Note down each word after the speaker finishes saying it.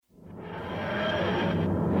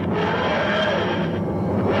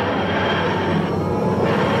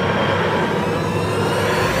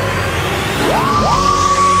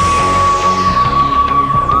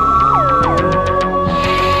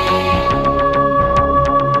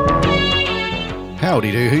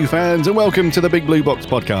howdy do, Who fans, and welcome to the Big Blue Box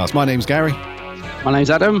podcast. My name's Gary. My name's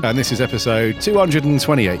Adam. And this is episode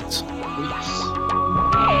 228. Yes.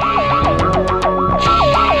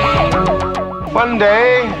 One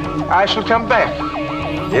day, I shall come back.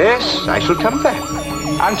 Yes, I shall come back.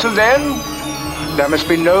 Until then, there must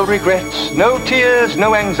be no regrets, no tears,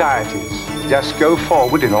 no anxieties. Just go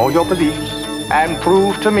forward in all your beliefs and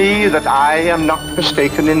prove to me that I am not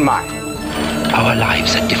mistaken in mine. Our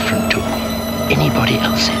lives are different to anybody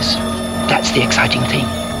else's. That's the exciting thing.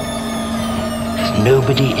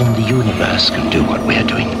 Nobody in the universe can do what we're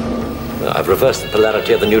doing. I've reversed the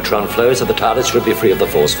polarity of the neutron flow, so the TARDIS should be free of the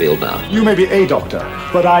force field now. You may be a doctor,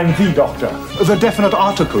 but I'm the doctor. The definite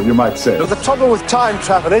article, you might say. The trouble with time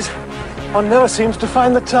travel is, one never seems to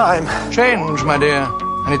find the time. Change, my dear,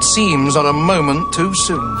 and it seems on a moment too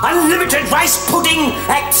soon. Unlimited rice pudding,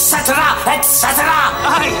 etc., etc.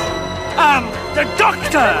 I am the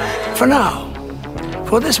Doctor! For now,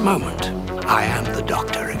 for this moment, I am the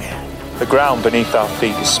Doctor again. The ground beneath our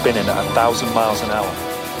feet is spinning at 1,000 miles an hour,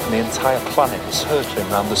 and the entire planet is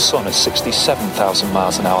hurtling around the sun at 67,000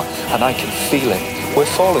 miles an hour, and I can feel it. We're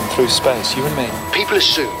falling through space, you and me. People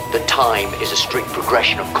assume that time is a strict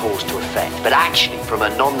progression of cause to effect, but actually, from a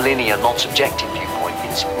non-linear, non-subjective viewpoint,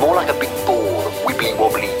 it's more like a big ball of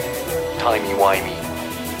wibbly-wobbly, timey-wimey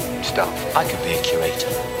stuff. I could be a curator.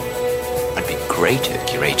 I'd be great at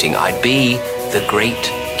curating. I'd be the great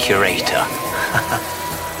curator.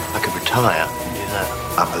 I could retire and do that.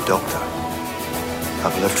 I'm the Doctor.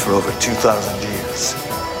 I've lived for over 2,000 years,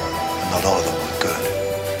 and not all of them were good.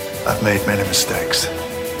 I've made many mistakes,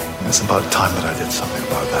 and it's about time that I did something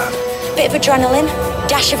about that. Bit of adrenaline,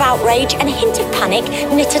 dash of outrage, and a hint of panic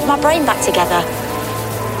knitted my brain back together.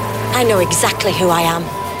 I know exactly who I am.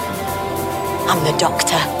 I'm the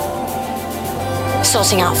Doctor.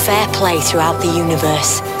 Sorting out fair play throughout the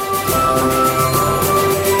universe.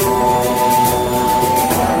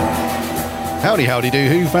 Howdy do,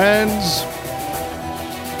 Who fans.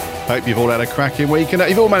 Hope you've all had a cracking week and that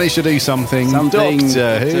you've all managed to do something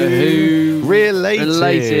Doctor Who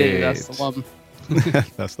related. That's the one.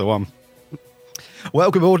 That's the one.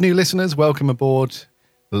 Welcome aboard, new listeners. Welcome aboard,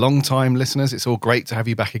 long-time listeners. It's all great to have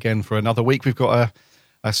you back again for another week. We've got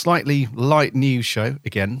a slightly light news show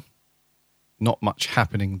again. Not much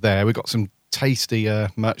happening there. We've got some tasty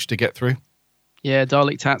merch to get through. Yeah,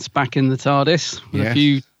 Dalek Tat's back in the TARDIS with a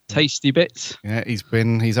few tasty bits. Yeah, he's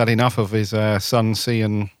had enough of his sun, sea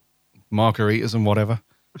and margaritas and whatever.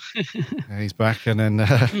 He's back. And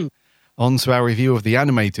then on to our review of the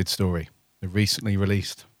animated story, the recently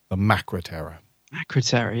released The Macra Terror. Macra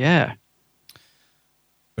Terror, yeah.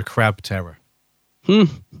 The Crab Terror. Is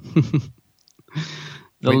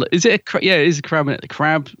it a crab? Yeah, it is a crab. The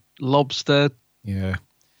crab, lobster,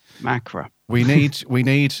 macra. We need.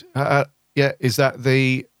 Is that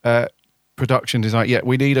the production design? Yeah,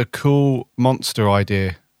 we need a cool monster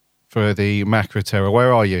idea for the Macra Terror.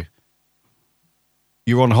 Where are you?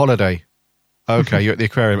 You're on holiday. Okay, you're at the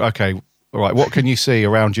aquarium. Okay, all right. What can you see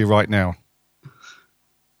around you right now?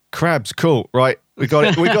 Crabs. Cool. Right, we got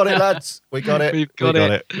it. We got it, lads. We got it. We've got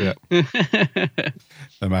it. Yeah.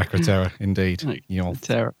 The Macra Terror, indeed.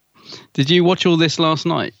 Terror. Did you watch all this last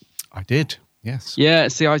night? I did. Yes. Yeah.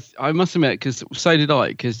 See, I must admit, because so did I.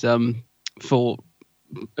 Because for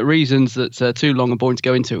reasons that too long and boring to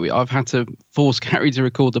go into, I've had to force Gary to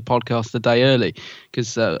record the podcast a day early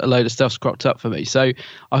because a load of stuff's cropped up for me. So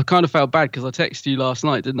I kind of felt bad because I texted you last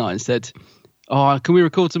night, didn't I, and said, "Oh, can we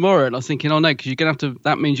record tomorrow?" And I was thinking, "Oh no, because you're gonna have to.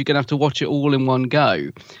 That means you're gonna have to watch it all in one go."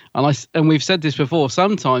 And we've said this before.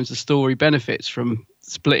 Sometimes the story benefits from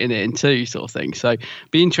splitting it in two, sort of thing. So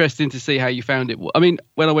be interesting to see how you found it. I mean,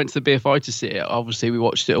 when I went to the BFI to see it, obviously we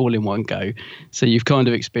watched it all in one go, so you've kind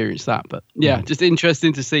of experienced that. But yeah, just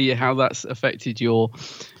interesting to see how that's affected your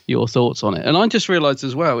thoughts on it. And I just realised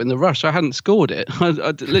as well in the rush I hadn't scored it. I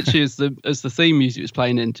literally as the theme music was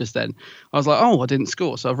playing in just then, I was like, oh, I didn't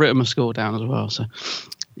score, so I've written my score down as well. So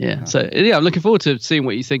yeah, I'm looking forward to seeing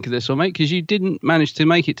what you think of this one, mate, because you didn't manage to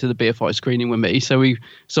make it to the BFI screening with me, so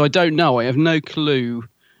I don't know. I have no clue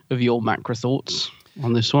of your macro thoughts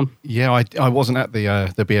on this one. Yeah, I wasn't at the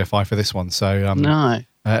BFI for this one, so no.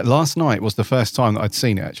 Last night was the first time that I'd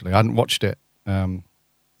seen it. Actually, I hadn't watched it,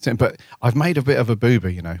 but I've made a bit of a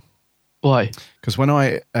boober, you know. Why? Because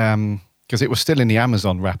because it was still in the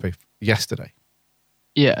Amazon wrapper yesterday.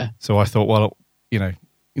 Yeah. So I thought, well, you know,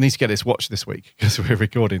 you need to get this watched this week because we're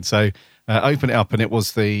recording. So open it up, and it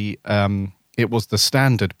was the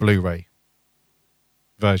standard Blu-ray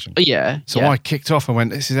version. Yeah. So I kicked off and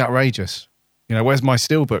went, "This is outrageous. You know, where's my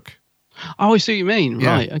steelbook?" Oh, I see what you mean.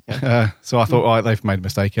 Yeah. Right. Okay. So I thought, all right, they've made a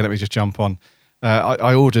mistake here. Let me just jump on.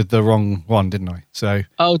 I ordered the wrong one, didn't I? So.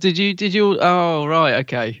 Oh, did you? Oh, right.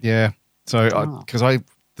 Okay. Yeah. So because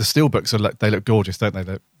the steelbooks they look gorgeous, don't they?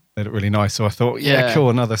 They look really nice. So I thought, cool,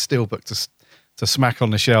 another steelbook to smack on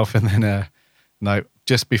the shelf, and then no,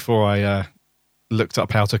 just before I looked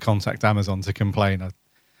up how to contact Amazon to complain, I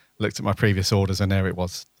looked at my previous orders, and there it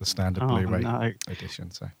was, the standard Blu-ray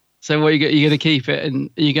edition. So what are you going to keep it, and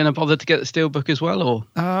are you going to bother to get the steelbook as well, or?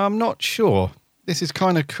 I'm not sure. This is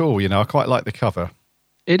kind of cool, I quite like the cover.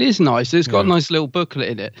 It is nice. It's got a nice little booklet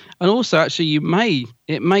in it, and also actually,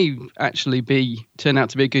 it may actually turn out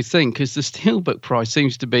to be a good thing, because the steelbook price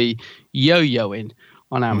seems to be yo-yoing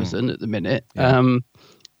on Amazon at the minute. Yeah.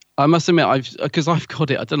 I must admit, because I've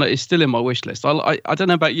got it. I don't know. It's still in my wish list. I don't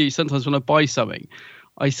know about you. Sometimes when I buy something,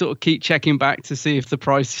 I sort of keep checking back to see if the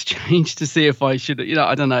price has changed, to see if I should.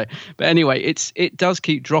 I don't know. But anyway, it does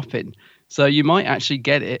keep dropping, so you might actually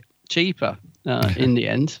get it cheaper in the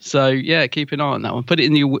end. So yeah, keep an eye on that one. Put it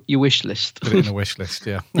in your wish list. Put it in the wish list.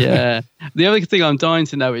 Yeah. Yeah. The other thing I'm dying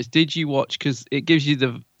to know is, did you watch? Because it gives you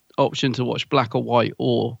the option to watch black or white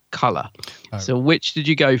or color. Oh. So which did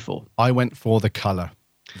you go for? I went for the color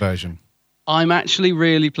version. I'm actually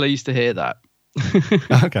really pleased to hear that.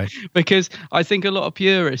 Okay. Because I think a lot of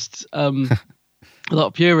purists are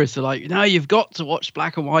like, no, you've got to watch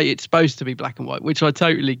black and white. It's supposed to be black and white, which I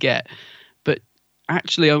totally get. But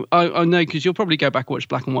actually, I know, because you'll probably go back and watch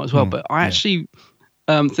black and white as well. But I actually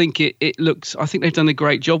think it looks. I think they've done a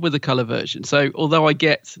great job with the color version. So although I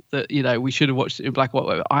get that, we should have watched it in black and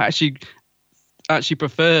white, I actually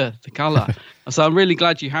prefer the color. So I'm really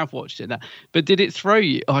glad you have watched it now. But did it throw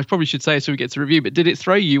you? I probably should say it so we get to review. But did it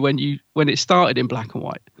throw you when it started in black and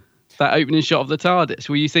white? That opening shot of the TARDIS.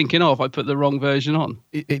 Were you thinking, if I put the wrong version on?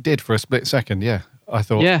 It did for a split second. Yeah, I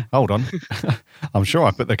thought. Yeah. Hold on, I'm sure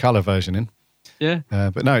I put the color version in. Yeah.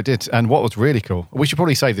 But no, it did. And what was really cool, we should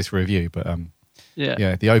probably save this for review. But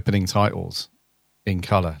yeah, the opening titles in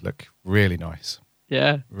color look really nice.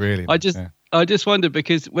 Yeah. Really nice. I just wondered,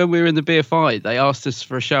 because when we were in the BFI, they asked us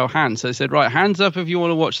for a show of hands. So they said, right, hands up if you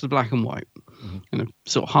want to watch the black and white. Mm-hmm.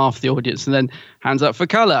 Sort of half the audience. And then hands up for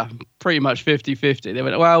colour, pretty much 50-50. They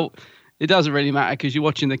went, well, it doesn't really matter because you're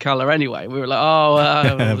watching the colour anyway. We were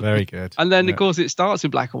like, very good. And then, of course, it starts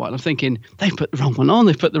in black and white. And I'm thinking, they put the wrong one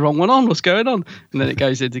on. What's going on? And then it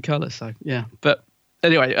goes into colour. So, yeah. But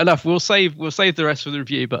anyway, enough. We'll save the rest for the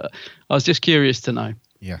review. But I was just curious to know.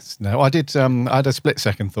 Yes. No, I did. I had a split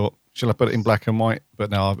second thought. Shall I put it in black and white?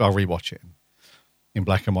 But no, I'll rewatch it in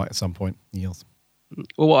black and white at some point. Yields.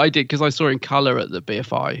 Well, what I did, because I saw it in colour at the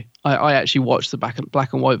BFI, I actually watched the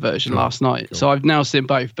black and white version last night. Cool. So I've now seen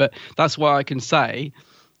both. But that's why I can say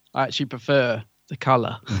I actually prefer the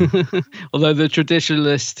colour. Although the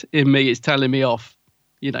traditionalist in me is telling me off,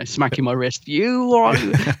 smacking my wrist.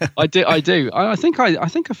 I do. I think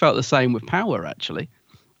I felt the same with Power, actually.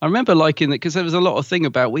 I remember liking it because there was a lot of thing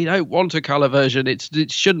about, we don't want a colour version.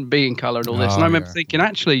 It shouldn't be in colour and all this. And I remember thinking,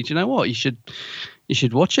 actually, do you know what? You should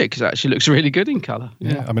watch it because it actually looks really good in colour.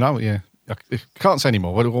 Yeah. I mean, I can't say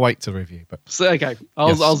anymore. We'll wait to review. But so, okay,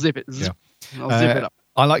 I'll zip it. Yeah. I'll zip it up.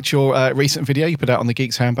 I liked your recent video you put out on the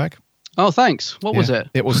Geeks Handbag. Oh, thanks. What was it?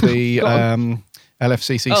 It was the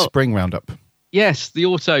LFCC Spring Roundup. Yes, the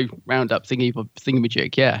auto roundup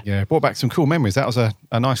thingamajig. Yeah. Yeah, brought back some cool memories. That was a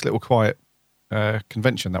nice little quiet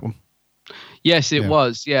convention, that one. Yes, it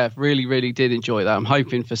was. Yeah, really, really did enjoy that. I'm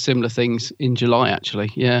hoping for similar things in July, actually.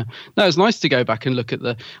 Yeah. No, it's nice to go back and look at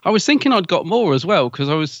I was thinking I'd got more as well, because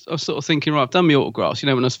I was sort of thinking, right, I've done my autographs, when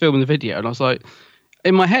I was filming the video, and I was like,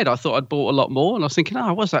 in my head, I thought I'd bought a lot more, and I was thinking,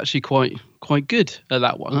 I was actually quite good at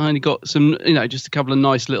that one. I only got some, just a couple of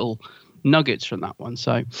nice little nuggets from that one.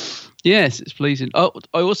 So yes, it's pleasing. Oh,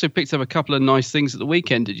 I also picked up a couple of nice things at the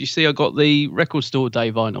weekend. Did you see I got the Record Store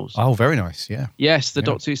Day vinyls? Oh, very nice. Yeah. Yes, the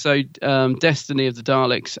Doctor Who, so Destiny of the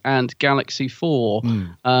Daleks and Galaxy 4.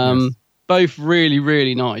 Yes. Both really,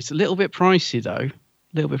 really nice. A little bit pricey though. A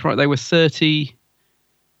little bit pricey. They were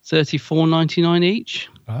 $34.99 each.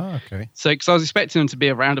 Oh, okay. So, because I was expecting them to be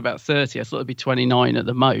around about 30, I thought it'd be 29 at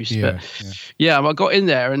the most. Yeah, but I got in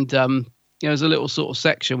there and there's a little sort of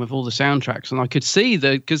section with all the soundtracks, and I could see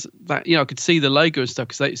I could see the logo and stuff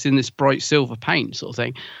because it's in this bright silver paint sort of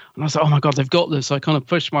thing. And I was like, oh my God, they've got this. So I kind of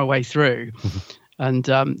pushed my way through, and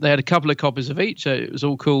they had a couple of copies of each, so it was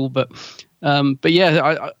all cool. But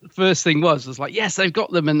yeah, first thing was like, yes, they've got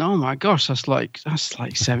them, and oh my gosh, that's like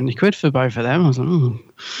 £70 for both of them. I was like,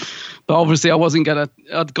 But obviously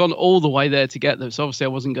I'd gone all the way there to get them, so obviously I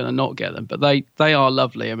wasn't going to not get them. But they are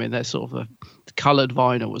lovely. I mean, they're sort of a coloured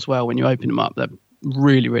vinyl as well. When you open them up, they're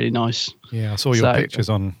really, really nice. Yeah, I saw your pictures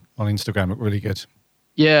on Instagram. Look really good.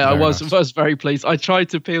 Yeah, Very I was nice. was very pleased. I tried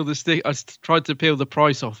to peel the stick. I tried to peel the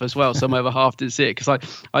price off as well. So my other half didn't see it because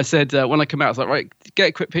I said when I come out, I was like, right, get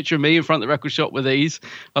a quick picture of me in front of the record shop with these.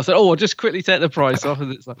 I said, I'll just quickly take the price off.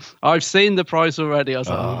 And it's like, I've seen the price already. I was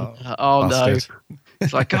like, oh no.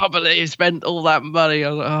 It's like, I can't believe you spent all that money. I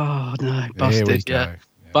was like, oh no, busted. Yeah,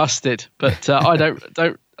 busted. But I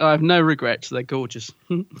have no regrets. They're gorgeous.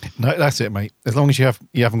 No, that's it, mate. As long as you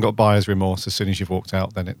haven't got buyer's remorse as soon as you've walked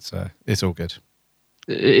out, then it's all good.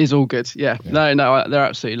 It is all good. Yeah. No, they're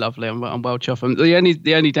absolutely lovely. I'm well chuffed. And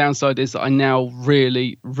the only downside is that I now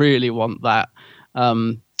really, really want that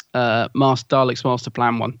Dalek's Master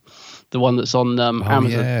Plan one, the one that's on Amazon.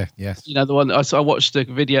 Yeah, yes. You know, the one I watched a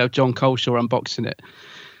video of John Coleshaw unboxing it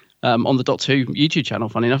on the Doctor Who YouTube channel.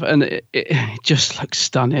 Funny enough, and it just looks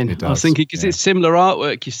stunning. It does, I was thinking because it's similar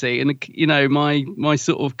artwork, you see, and you know my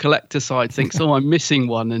sort of collector side thinks, oh, I'm missing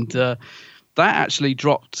one, and that actually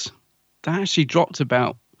dropped. That actually dropped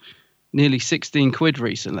about nearly 16 quid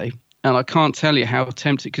recently. And I can't tell you how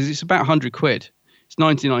tempted, because it's about 100 quid. It's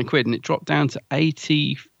 99 quid, and it dropped down to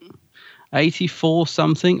 84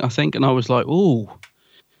 something, I think. And I was like, ooh,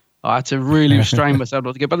 I had to really restrain myself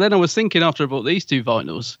not to get. But then I was thinking after I bought these two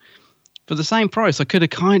vinyls, for the same price, I could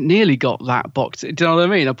have nearly got that box. Do you know what I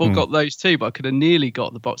mean? I got those two, but I could have nearly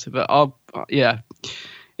got the box. But yeah.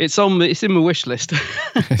 It's in my wish list.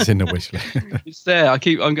 It's in the wish list. It's there.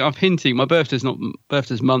 I'm hinting. My birthday's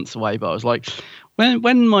months away, but I was like,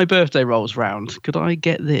 when my birthday rolls round, could I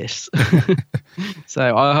get this? So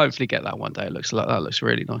I'll hopefully get that one day. That looks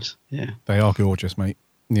really nice. Yeah. They are gorgeous, mate.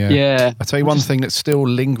 Yeah. Yeah. I tell you one thing that's still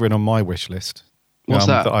lingering on my wish list. What's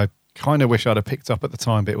that? That I kind of wish I'd have picked up at the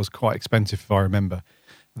time, but it was quite expensive if I remember.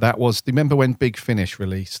 That was, do you remember when Big Finish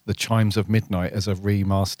released The Chimes of Midnight as a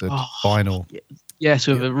remastered vinyl? Yes,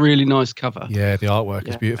 with a really nice cover. Yeah, the artwork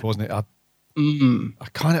is beautiful, wasn't it? I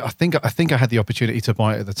think I had the opportunity to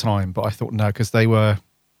buy it at the time, but I thought no, because they're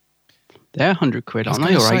 100 quid, aren't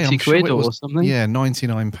they, or 80 quid or something? Yeah,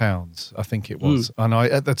 £99, I think it was. And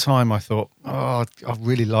at the time I thought, I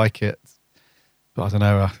really like it, but I don't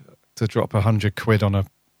know, to drop 100 quid on I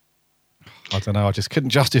don't know, I just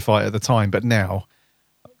couldn't justify it at the time. But now,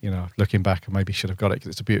 you know, looking back, I maybe should have got it because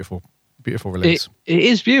it's a beautiful release. It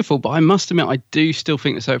is beautiful, but I must admit, I do still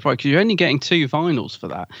think it's overpriced because you're only getting 2 vinyls for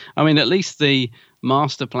that. I mean, at least the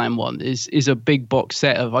Master Plan one is a big box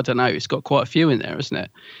set of, I don't know, it's got quite a few in there, isn't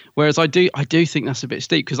it? Whereas I do think that's a bit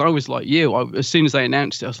steep because I was like you. As soon as they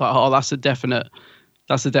announced it, I was like, oh, that's a definite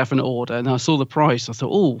order. And I saw the price. I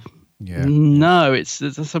thought, oh, no,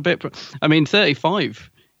 that's a bit. I mean, 35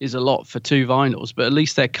 is a lot for 2 vinyls, but at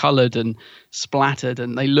least they're coloured and splattered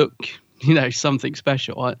and they look, you know, something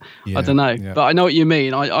special. I don't know, but I know what you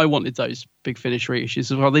mean. I wanted those Big Finish reissues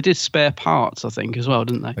as well. They did spare parts, I think, as well,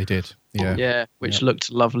 didn't they? They did, yeah, which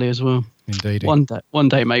looked lovely as well. Indeed. One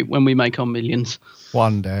day, mate, when we make our millions.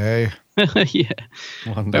 One day. Yeah.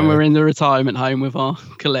 One day. When we're in the retirement home with our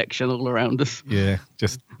collection all around us. Yeah,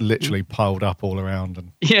 just literally piled up all around.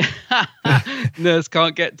 And yeah. Nurse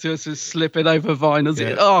can't get to us, just slipping over vinyls.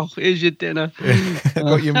 Yeah. Oh, here's your dinner.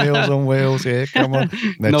 Got your meals on wheels here, come on.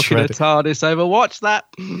 Knocking a TARDIS over. Watch that,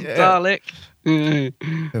 Dalek.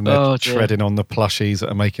 And they're treading on the plushies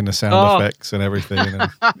that are making the sound effects and everything.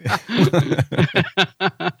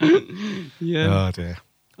 Yeah. Oh dear.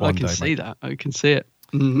 I can see that. I can see it.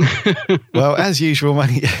 Well, as usual,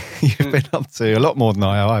 mate, you've been up to a lot more than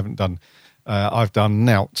I haven't done. I've done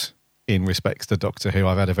nout in respects to Doctor Who.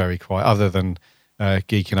 I've had a very quiet, other than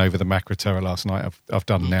geeking over the Macra Terror last night. I've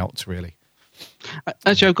done nout really.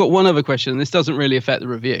 Actually, I've got one other question. This doesn't really affect the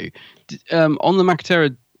review. On the Macra Terror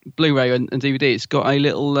Blu-ray and DVD, it's got a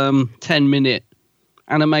little 10-minute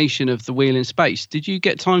animation of the wheel in space. Did you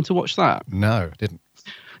get time to watch that? No, I didn't.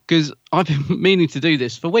 Because I've been meaning to do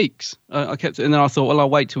this for weeks. I kept it, and then I thought, well, I'll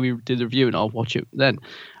wait till we did the review and I'll watch it then.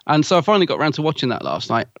 And so I finally got around to watching that last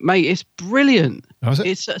night. Mate, it's brilliant. Oh, is it?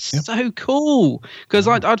 It's so cool. Because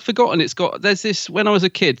I'd forgotten there's this, when I was a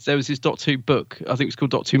kid, there was this Doctor Who book. I think it's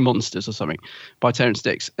called Doctor Who Monsters or something by Terence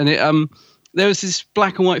Dicks. And there was this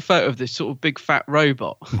black and white photo of this sort of big fat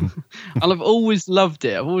robot. And I've always loved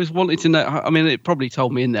it. I've always wanted to know. I mean, it probably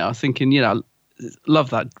told me in there. I was thinking, you know, love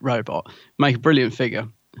that robot. Make a brilliant figure.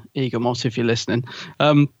 Egomot, if you're listening.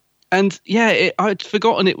 And yeah, I'd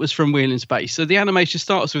forgotten it was from Wheel in Space. So the animation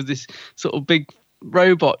starts with this sort of big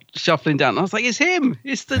robot shuffling down. And I was like, it's him.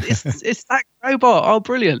 It's that robot. Oh,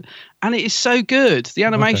 brilliant. And it is so good. The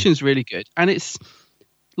animation's really good. And it's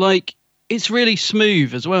like, it's really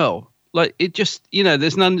smooth as well. Like, it just, you know,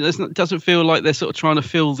 it doesn't feel like they're sort of trying to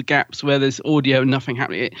fill the gaps where there's audio and nothing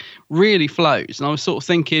happening. It really flows. And I was sort of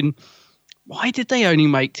thinking, why did they only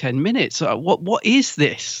make 10 minutes? What is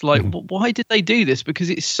this? Like, why did they do this? Because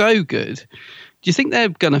it's so good. Do you think they're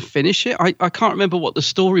going to finish it? I can't remember what the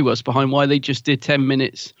story was behind why they just did 10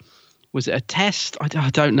 minutes. Was it a test? I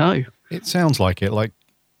don't know. It sounds like it. Like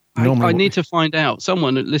normally, I need to find out.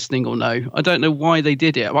 Someone listening will know. I don't know why they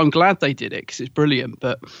did it. I'm glad they did it because it's brilliant.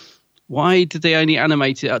 But why did they only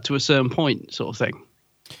animate it up to a certain point, sort of thing?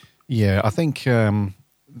 Yeah, I think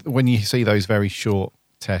when you see those very short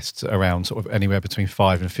tests around sort of anywhere between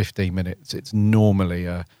 5 and 15 minutes, it's normally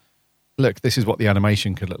look, this is what the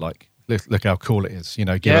animation could look like. Look how cool it is.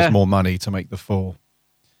 Give us more money to make the full.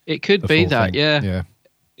 It could be that, thing. yeah.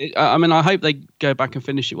 I mean, I hope they go back and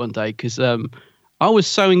finish it one day because I was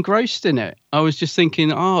so engrossed in it. I was just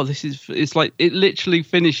thinking, it's like it literally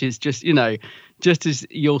finishes just as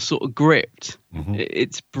you're sort of gripped. Mm-hmm.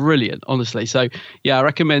 It's brilliant, honestly. So, yeah, I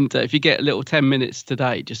recommend if you get a little 10 minutes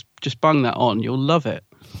today, just bung that on. You'll love it.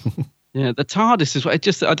 Yeah, the TARDIS is I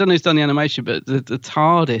don't know who's done the animation, but the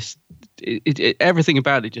TARDIS, everything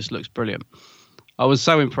about it just looks brilliant. I was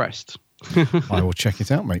so impressed. I will check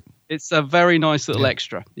it out, mate. It's a very nice little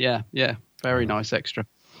extra. Yeah, very nice extra.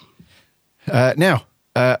 Now,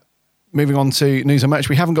 moving on to news and merch.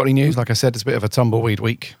 We haven't got any news. Like I said, it's a bit of a tumbleweed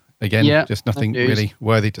week. Again, just nothing really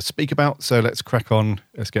worthy to speak about. So let's crack on.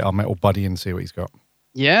 Let's get our metal buddy and see what he's got.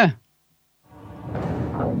 Yeah.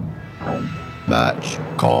 Merch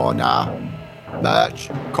corner. Merch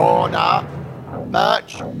corner.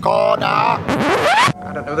 Merch corner.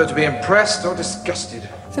 I don't know whether to be impressed or disgusted.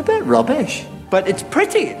 It's a bit rubbish, but it's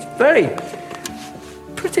pretty. It's very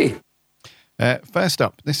pretty. First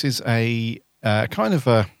up, this is a kind of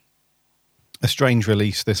a strange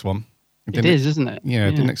release, this one. It is, isn't it? Yeah,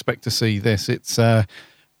 I didn't expect to see this. It's on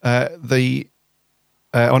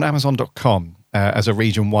Amazon.com as a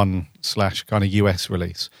Region 1 / kind of US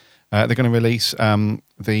release. They're going to release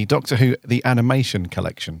the Doctor Who The Animation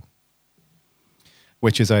Collection,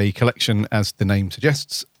 which is a collection, as the name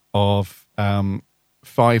suggests, of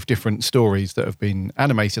 5 different stories that have been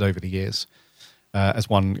animated over the years as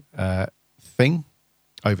one thing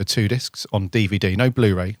over 2 discs on DVD. No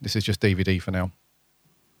Blu-ray. This is just DVD for now.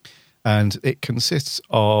 And it consists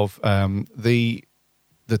of the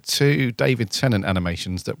 2 David Tennant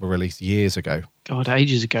animations that were released years ago. God,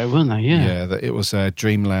 ages ago, weren't they? Yeah. Yeah, it was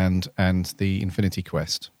Dreamland and the Infinity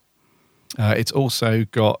Quest. It's also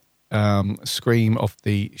got Scream of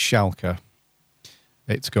the Shalka.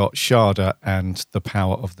 It's got Sharda and the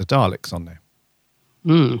Power of the Daleks on there.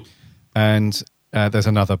 Mm. And there's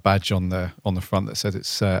another badge on the front that says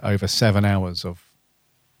it's over 7 hours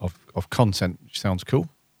of content, which sounds cool.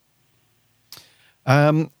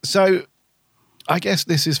 So I guess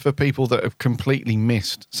this is for people that have completely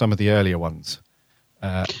missed some of the earlier ones,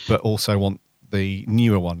 but also want the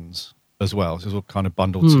newer ones as well. So it's all kind of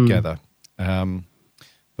bundled together.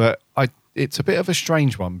 But it's a bit of a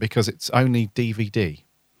strange one because it's only DVD.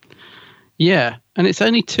 Yeah, and it's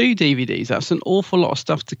only 2 DVDs. That's an awful lot of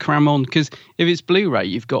stuff to cram on because if it's Blu-ray,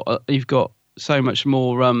 you've got so much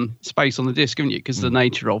more space on the disc, haven't you? Because the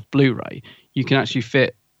nature of Blu-ray, you can actually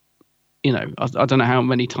fit, I don't know how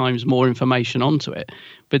many times more information onto it.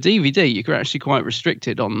 But DVD, you're actually quite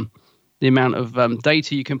restricted on the amount of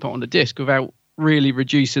data you can put on the disc without really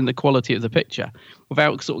reducing the quality of the picture,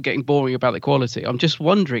 without sort of getting boring about the quality. I'm just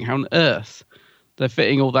wondering how on earth they're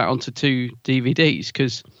fitting all that onto 2 DVDs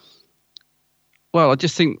because, well, I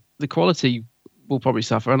just think the quality will probably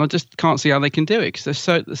suffer, and I just can't see how they can do it because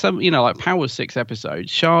there's some, like Power's 6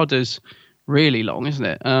 episodes. Sharda's really long, isn't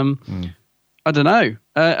it? I don't know,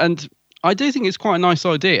 and I do think it's quite a nice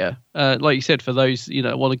idea, like you said, for those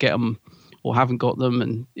want to get them or haven't got them,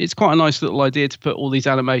 and it's quite a nice little idea to put all these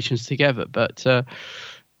animations together. But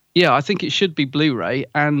yeah, I think it should be Blu-ray,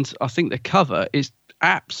 and I think the cover is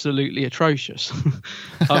absolutely atrocious.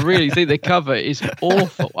 I really think the cover is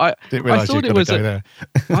awful. I thought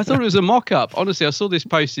it was a mock-up. Honestly, I saw this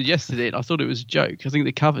posted yesterday, and I thought it was a joke. I think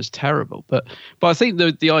the cover's terrible, but I think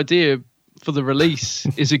the idea for the release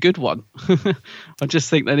is a good one. I just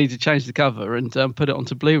think they need to change the cover and put it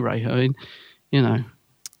onto Blu-ray. I mean,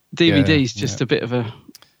 DVD is just a bit of a...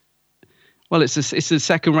 Well, it's a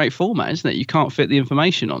second-rate format, isn't it? You can't fit the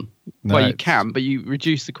information on. No, well, you can, but you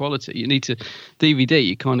reduce the quality. You need to... DVD,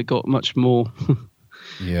 you kind of got much more...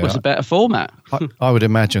 It's a better format. I would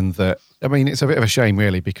imagine that... I mean, it's a bit of a shame,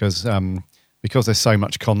 really, because there's so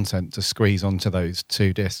much content to squeeze onto those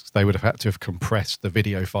 2 discs, they would have had to have compressed the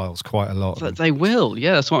video files quite a lot. But they will,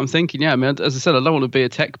 yeah. That's what I'm thinking. Yeah, I mean, as I said, I don't want to be a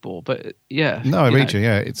tech bore, but yeah. No, I read you.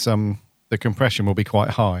 Yeah, it's the compression will be quite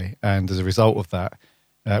high, and as a result of that,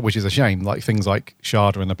 which is a shame, like things like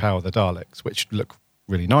Sharda and the Power of the Daleks, which look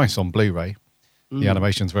really nice on Blu-ray, The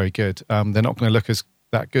animation's very good. They're not going to look as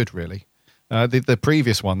that good, really. The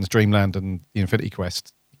previous ones, Dreamland and the Infinity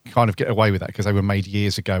Quest, kind of get away with that because they were made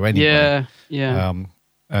years ago anyway. Yeah.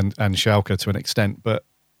 And Schalke to an extent, but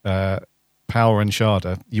Power and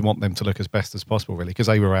Sharda, you want them to look as best as possible, really, because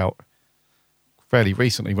they were out fairly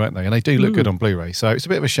recently, weren't they? And they do look good on Blu-ray, so it's a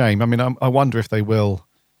bit of a shame. I mean, I wonder if they will.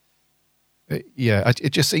 It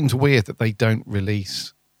just seems weird that they don't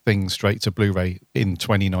release things straight to Blu-ray in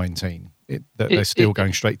 2019. They're still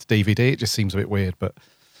going straight to DVD. It just seems a bit weird, but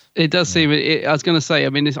it does seem. I was going to say. I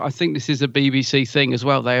mean, I think this is a BBC thing as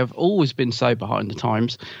well. They have always been so behind the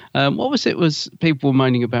times. What was it? Was people were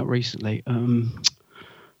moaning about recently?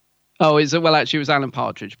 Actually, it was Alan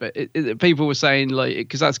Partridge, but people were saying, like,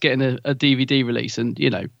 because that's getting a DVD release, and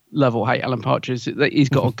love or hate Alan Partridge, he's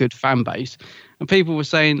got a good fan base, and people were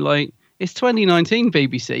saying, like, it's 2019,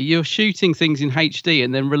 BBC, you're shooting things in HD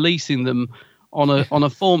and then releasing them on a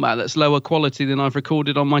format that's lower quality than I've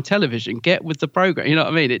recorded on my television. Get with the program, you know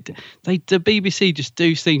what I mean? The BBC just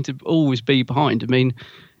do seem to always be behind. I mean,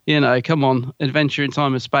 come on, Adventure in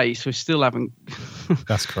Time and Space, we still haven't.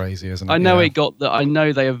 That's crazy, isn't it? I know I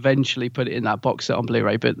know they eventually put it in that box set on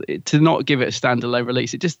Blu-ray, but to not give it a standalone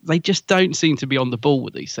release, they just don't seem to be on the ball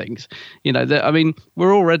with these things. I mean,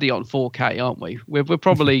 we're already on 4K, aren't we? We're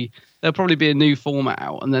probably there'll probably be a new format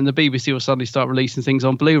out, and then the BBC will suddenly start releasing things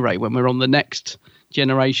on Blu-ray when we're on the next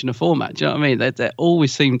generation of format. Do you know what I mean? They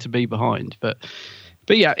always seem to be behind, but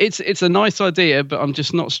yeah, it's a nice idea, but I'm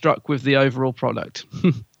just not struck with the overall product.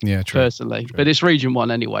 Yeah, true. Personally, true. But it's region 1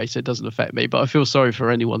 anyway, so it doesn't affect me. But I feel sorry for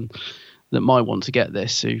anyone that might want to get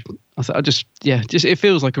this. Who it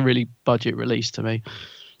feels like a really budget release to me.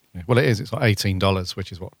 Yeah, well, it is. It's like $18,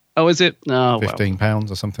 which is what? Oh, is it? No,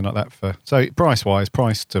 £15 or something like that for. So price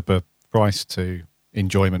to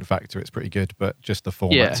enjoyment factor, it's pretty good, but just the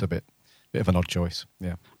format's a bit of an odd choice.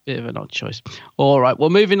 Yeah. Bit of an odd choice. All right. Well,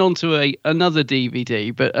 moving on to another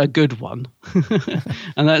DVD, but a good one.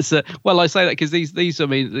 And that's I say that because these. I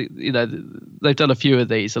mean, they've done a few of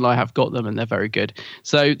these, and I have got them, and they're very good.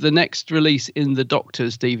 So the next release in the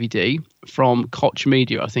Doctors DVD from Koch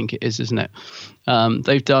Media, I think it is, isn't it?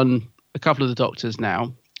 They've done a couple of the Doctors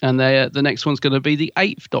now, and the next one's going to be the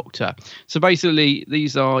 8th Doctor. So basically,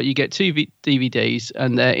 you get 2 DVDs,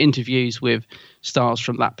 and they're interviews with stars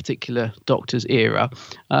from that particular Doctor's era.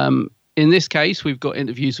 In this case, we've got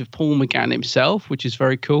interviews with Paul McGann himself, which is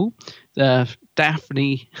very cool.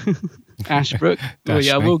 Daphne Ashbrook.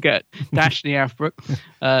 We'll get Daphne Ashbrook.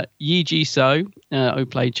 Yi Ji So, who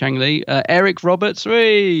played Chang Li. Eric Roberts,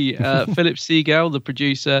 Philip Seagal, the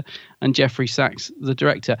producer, and Jeffrey Sachs, the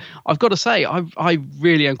director. I've got to say, I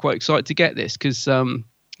really am quite excited to get this because,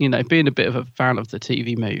 being a bit of a fan of the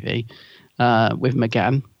TV movie with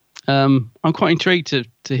McGann, I'm quite intrigued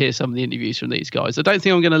to hear some of the interviews from these guys. I don't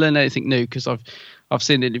think I'm going to learn anything new because I've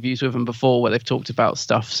seen interviews with them before where they've talked about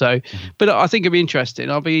stuff. So, but I think it'll be interesting.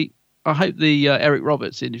 I hope the Eric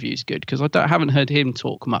Roberts interview is good because I haven't heard him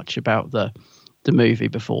talk much about the movie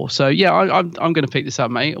before. So yeah, I'm going to pick this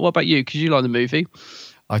up, mate. What about you? Because you like the movie.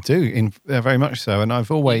 I do, very much so. And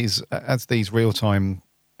I've always, as these real-time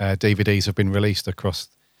DVDs have been released across,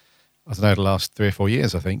 I don't know, the last 3 or 4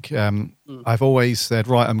 years, I think. I've always said,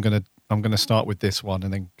 right, I'm going to start with this one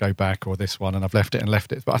and then go back, or this one, and I've left it.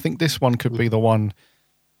 But I think this one could be the one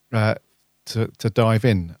to dive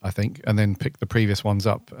in, I think, and then pick the previous ones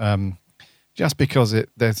up. Just because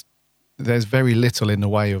there's very little in the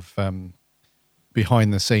way of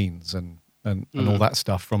behind the scenes and all that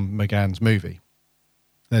stuff from McGann's movie.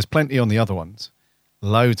 There's plenty on the other ones.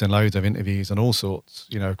 Loads and loads of interviews and all sorts,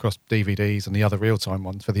 across DVDs and the other real-time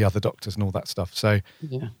ones for the other Doctors and all that stuff. So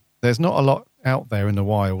there's not a lot out there in the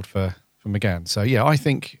wild for McGann. So yeah, I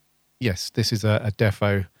think, yes, this is a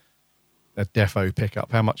defo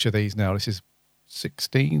pickup. How much are these now? This is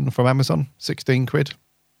 16 from Amazon, 16 quid.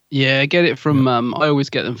 Yeah, get it from. I always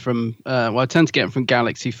get them from. I tend to get them from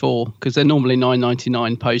Galaxy 4 because they're normally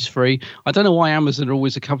 $9.99 post free. I don't know why Amazon are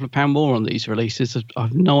always a couple of pound more on these releases. I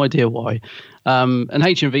have no idea why. And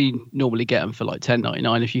HMV normally get them for like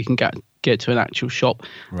 $10.99 if you can get to an actual shop.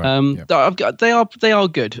 Right, they are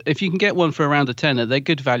good. If you can get one for around a tenner, they're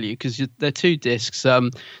good value because they're 2 discs.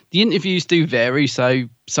 The interviews do vary, so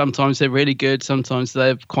sometimes they're really good, sometimes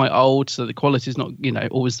they're quite old, so the quality is not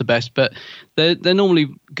always the best, but they're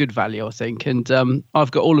normally good value, I think. And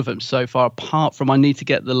I've got all of them so far, apart from I need to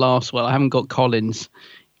get the last one. I haven't got Collins.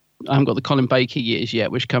 I haven't got the Colin Baker years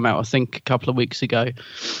yet, which came out I think a couple of weeks ago.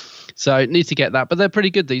 So I need to get that, but they're pretty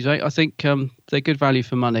good these, right? I think they're good value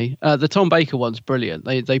for money. The Tom Baker one's brilliant.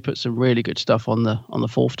 They put some really good stuff on the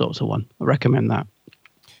 4th Doctor one. I recommend that.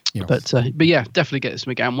 Yes. But yeah, definitely get this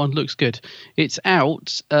McGann one. Looks good. It's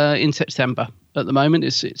out in September. at the moment.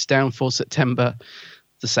 It's down for September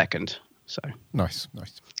the 2nd. So nice.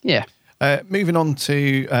 Yeah. Moving on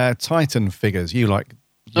to Titan figures. You like?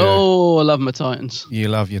 I love my Titans. You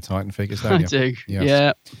love your Titan figures, don't you? I do.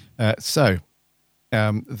 Yes. Yeah.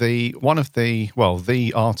 The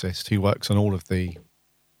artist who works on all of the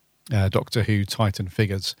Doctor Who Titan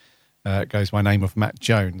figures goes by name of Matt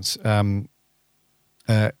Jones.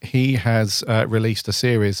 He has released a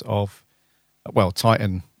series of,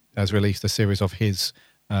 Titan has released a series of his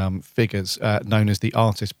figures known as the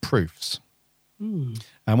Artist Proofs. And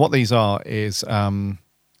what these are is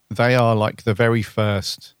they are like the very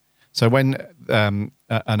first. So when an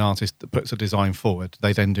artist puts a design forward,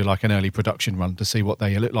 they then do like an early production run to see what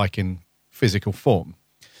they look like in physical form.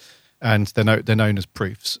 And they're known as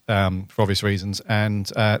proofs for obvious reasons.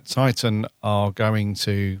 And Titan are going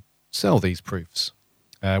to sell these proofs,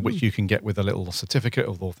 which you can get with a little certificate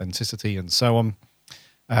of authenticity and so on.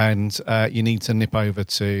 And you need to nip over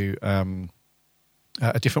to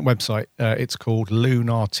a different website. It's called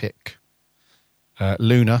Lunatic.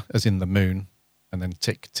 Luna, as in the moon, and then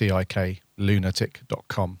tick, T-I-K,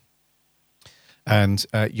 lunatic.com. And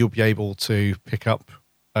you'll be able to pick up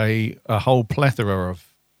a whole plethora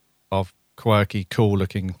of quirky,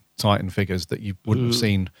 cool-looking Titan figures that you wouldn't have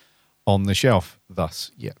seen on the shelf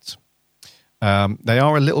thus yet. They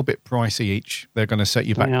are a little bit pricey each. They're going to set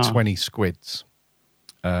you back 20 squids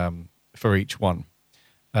for each one.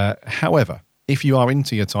 However, if you are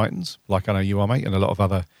into your Titans, like I know you are, mate, and a lot of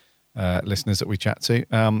other listeners that we chat to,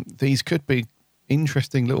 these could be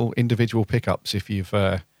interesting little individual pickups if you've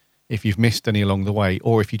missed any along the way,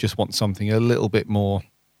 or if you just want something a little bit more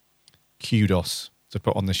kudos to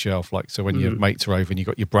put on the shelf. Like, so when your mates are over and you've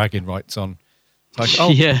got your bragging rights on, like,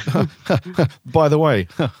 by the way,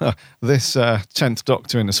 this 10th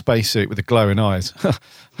Doctor in a spacesuit with the glowing eyes,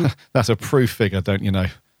 that's a proof figure, don't you know?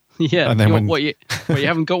 Yeah, and then you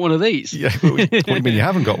haven't got one of these? Yeah, what do you mean you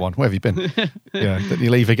haven't got one? Where have you been? Yeah, that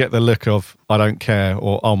you'll either get the look of I don't care,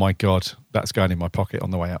 or oh my god, that's going in my pocket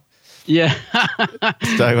on the way out. Yeah,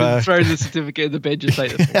 so throw the certificate in the bin, just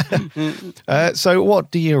take the thing. So,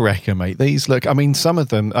 what do you reckon, mate? These look. I mean, some of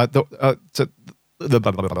them.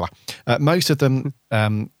 Most of them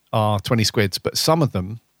are 20 squids, but some of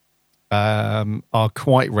them are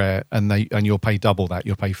quite rare, and you'll pay double that.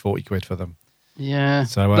 You'll pay 40 quid for them. Yeah,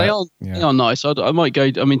 so they are nice. I might go.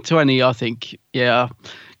 I mean, 20. I think, yeah,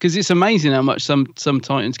 because it's amazing how much some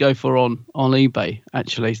Titans go for on eBay.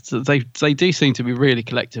 Actually, so they do seem to be really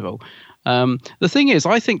collectible. The thing is,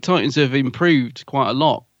 I think Titans have improved quite a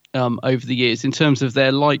lot over the years in terms of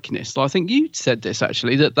their likeness. So I think you said this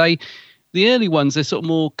actually, that the early ones, they're sort of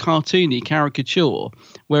more cartoony, caricature,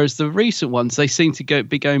 whereas the recent ones, they seem to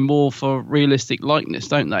be going more for realistic likeness,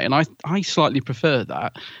 don't they? And I slightly prefer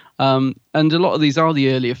that. And a lot of these are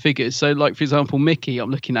the earlier figures. So, like, for example, Mickey,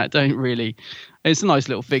 I'm looking at, it's a nice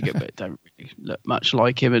little figure, but don't really look much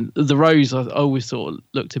like him. And the Rose, I always thought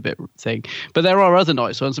looked a bit thing. But there are other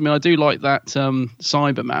nice ones. I mean, I do like that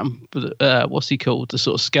Cyberman, but what's he called? The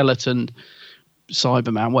sort of skeleton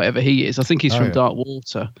Cyberman, whatever he is. I think he's from Dark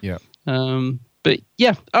Water. Yeah. But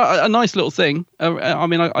yeah, a nice little thing. I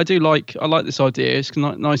mean, I like this idea. It's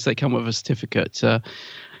nice they come with a certificate.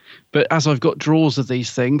 But as I've got drawers of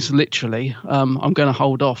these things, literally, I'm going to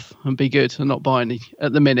hold off and be good and not buy any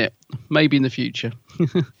at the minute. Maybe in the future.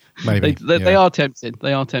 Maybe they are tempting.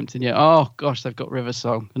 They are tempting. Yeah. Oh gosh, they've got River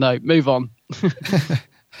Song. No, move on.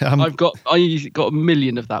 I got a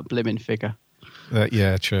million of that blimmin' figure.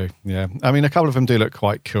 Yeah, true. Yeah, I mean, a couple of them do look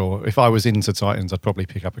quite cool. If I was into Titans, I'd probably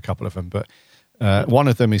pick up a couple of them. But one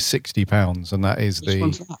of them is £60, and that is the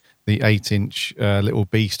 8-inch little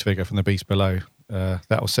Beast figure from the Beast Below.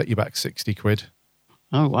 That'll set you back 60 quid.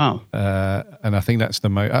 Oh wow! And I think that's the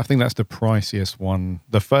priciest one.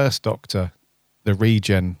 The first Doctor, the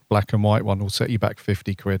Regen black and white one, will set you back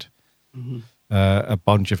 50 quid. Mm-hmm. A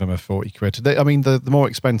bunch of them are 40 quid. The more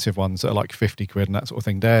expensive ones are like 50 quid and that sort of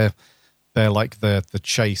thing. They're like the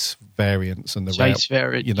Chase variants and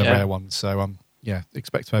the rare ones. So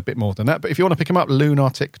expect a bit more than that. But if you want to pick them up,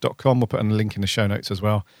 lunatic.com. We'll put a link in the show notes as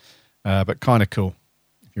well. But kind of cool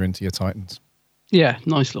if you're into your Titans. Yeah,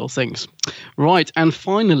 nice little things. Right, and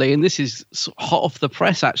finally, and this is hot off the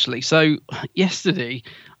press actually. So yesterday,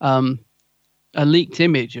 a leaked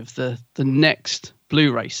image of the next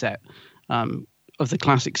Blu-ray set of the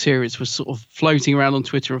classic series was sort of floating around on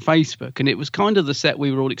Twitter and Facebook, and it was kind of the set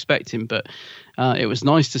we were all expecting, but it was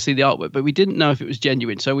nice to see the artwork, but we didn't know if it was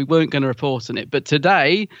genuine, so we weren't going to report on it. But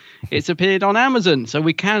today it's appeared on Amazon, so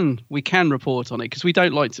we can report on it, because we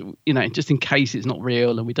don't like to, just in case it's not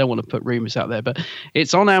real, and we don't want to put rumors out there. But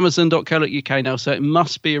it's on amazon.co.uk now, so it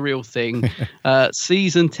must be a real thing.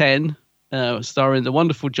 Season 10, starring the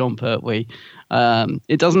wonderful John Pertwee.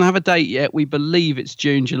 It doesn't have a date yet. We believe it's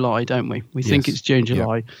June, July, don't we? We think it's June,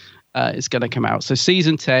 July. It's going to come out. So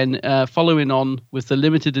season 10, following on with the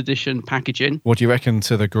limited edition packaging. What do you reckon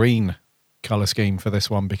to the green colour scheme for this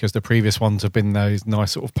one? Because the previous ones have been those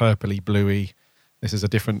nice sort of purpley, bluey. This is a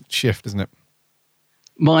different shift, isn't it?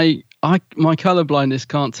 My colour blindness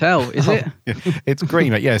can't tell. Is it? Yeah. It's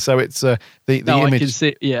green, mate. Yeah. So it's the no, image. I can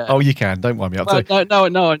see. Yeah. Oh, you can. Don't wind me up.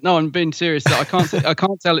 No. I'm being serious. I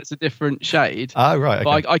can't tell it's a different shade. Oh, right. Okay.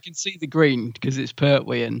 But I can see the green because it's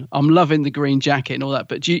Pertwee, and I'm loving the green jacket and all that.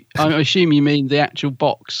 But I assume you mean the actual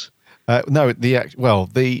box? No.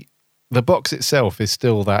 The box itself is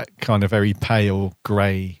still that kind of very pale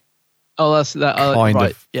grey. Oh, that's that kind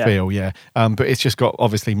right, of feel, yeah. But it's just got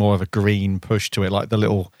obviously more of a green push to it, like the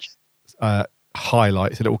little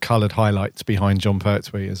highlights, the little coloured highlights behind John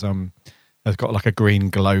Pertwee has got like a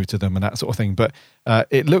green glow to them and that sort of thing. But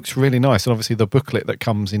it looks really nice, and obviously the booklet that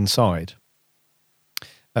comes inside.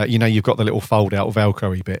 You've got the little fold-out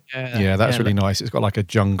Velcro-y bit. Yeah, that's really nice. It's got like a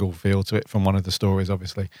jungle feel to it from one of the stories,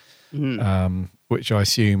 obviously, which I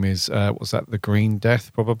assume is what's that? The Green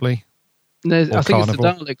Death, probably. I think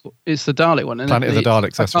Carnival. It's the Dalek one. Planet of the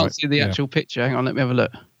Daleks, that's right. I can't see the actual picture. Hang on, let me have a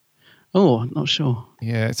look. Oh, not sure.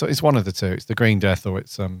 Yeah, it's one of the two. It's the Green Death or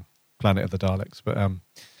it's Planet of the Daleks. But I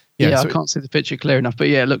can't see the picture clear enough. But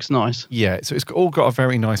yeah, it looks nice. Yeah, so it's all got a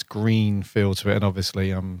very nice green feel to it, and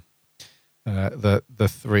obviously the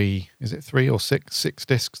three, is it 3 or 6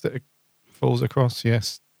 discs that it falls across?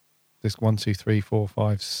 Yes, disc 1, 2, 3, 4,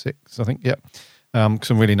 5, 6. I think. Yep.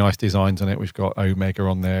 Some really nice designs on it. We've got Omega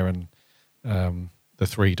on there and. The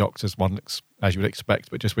 3 Doctors one looks as you would expect,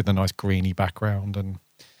 but just with a nice greeny background and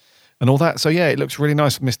all that. So yeah, it looks really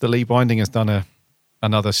nice. Mr. Lee Binding has done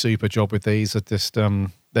another super job with these. Just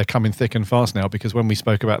they're coming thick and fast now, because when we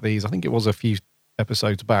spoke about these, I think it was a few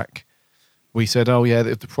episodes back, we said, oh yeah,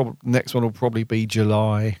 the next one will probably be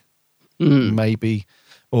July, maybe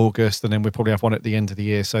August, and then we'll probably have one at the end of the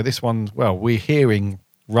year. So this one, well, we're hearing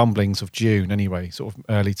rumblings of June anyway, sort of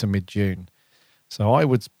early to mid-June. So I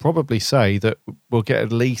would probably say that we'll get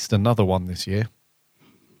at least another one this year.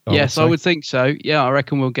 Yes, I would think so. Yeah, I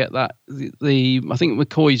reckon we'll get that. I think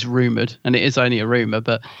McCoy's rumoured, and it is only a rumour,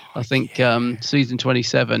 but I think season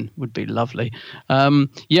 27 would be lovely.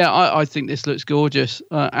 I think this looks gorgeous.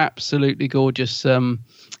 Absolutely gorgeous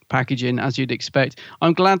packaging, as you'd expect.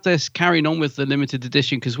 I'm glad they're carrying on with the limited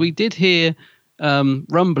edition, because we did hear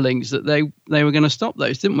rumblings that they were going to stop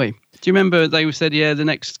those, didn't we? Do you remember they said, the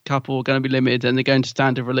next couple are going to be limited and they're going to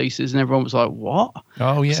standard releases, and everyone was like, what?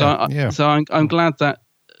 Oh, yeah. So I'm glad that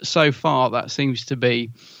so far that seems to be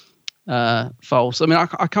false. I mean,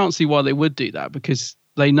 I can't see why they would do that, because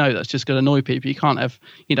they know that's just going to annoy people. You can't have,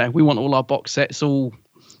 we want all our box sets all,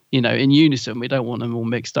 in unison. We don't want them all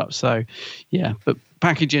mixed up. So, yeah, but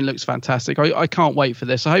packaging looks fantastic. I can't wait for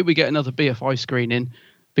this. I hope we get another BFI screening.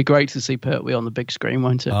 Be great to see Pertwee on the big screen,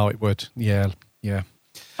 won't it? Oh, it would. Yeah.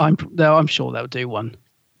 I'm sure they'll do one.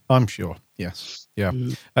 I'm sure. Yes. Yeah.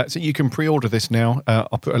 So you can pre-order this now.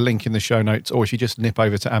 I'll put a link in the show notes, or if you just nip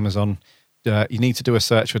over to Amazon, you need to do a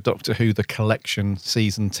search for Doctor Who The Collection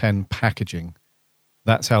Season 10 packaging.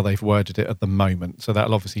 That's how they've worded it at the moment. So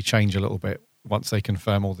that'll obviously change a little bit once they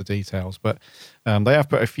confirm all the details. But they have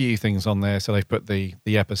put a few things on there. So they've put the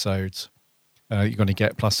episodes you're going to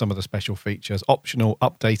get, plus some of the special features, optional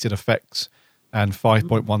updated effects, and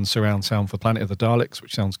 5.1 surround sound for Planet of the Daleks,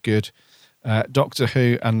 which sounds good. Doctor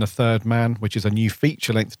Who and the Third Man, which is a new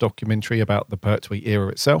feature-length documentary about the Pertwee era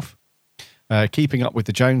itself. Keeping Up with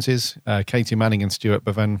the Joneses, Katie Manning and Stuart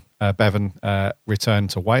Bevan return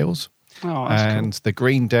to Wales. Oh, and cool. The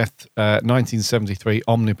Green Death 1973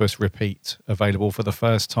 Omnibus Repeat, available for the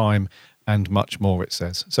first time, and much more, it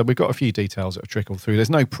says. So we've got a few details that have trickled through. There's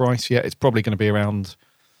no price yet. It's probably going to be around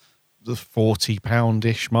the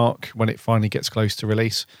 £40-ish mark when it finally gets close to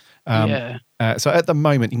release. So at the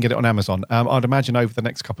moment, you can get it on Amazon. I'd imagine over the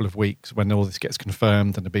next couple of weeks, when all this gets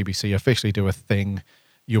confirmed and the BBC officially do a thing,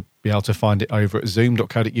 you'll be able to find it over at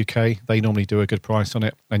zoom.co.uk. They normally do a good price on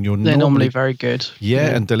it. And they're normally very good.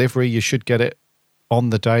 Yeah, and delivery, you should get it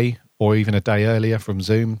on the day or even a day earlier from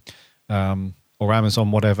Zoom or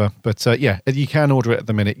Amazon, whatever. But you can order it at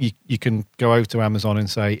the minute. You can go over to Amazon and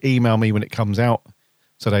say, email me when it comes out.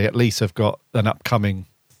 So they at least have got an upcoming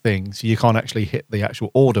thing. So you can't actually hit the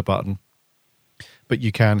actual order button, but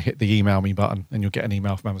you can hit the email me button and you'll get an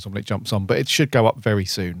email from Amazon when it jumps on. But it should go up very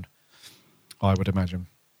soon, I would imagine.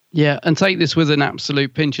 Yeah, and take this with an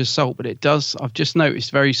absolute pinch of salt, but it does, I've just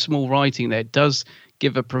noticed very small writing there, it does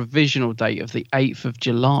give a provisional date of the 8th of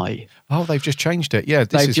July. Oh, they've just changed it. Yeah,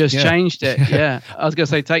 they've just changed it. Yeah. I was going to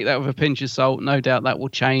say, take that with a pinch of salt. No doubt that will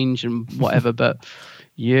change and whatever, but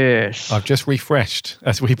yes. I've just refreshed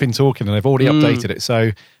as we've been talking, and they've already updated it.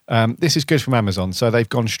 So this is good from Amazon. So they've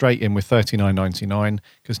gone straight in with $39.99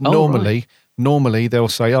 because normally they'll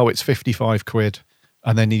say, oh, it's 55 quid.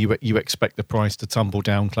 And then you expect the price to tumble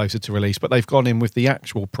down closer to release. But they've gone in with the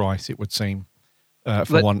actual price, it would seem,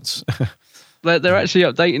 for once. They're actually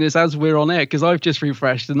updating this as we're on air because I've just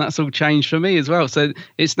refreshed and that's all changed for me as well. So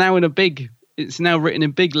it's now it's now written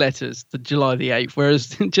in big letters, the July the 8th,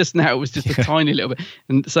 whereas just now it was just a tiny little bit.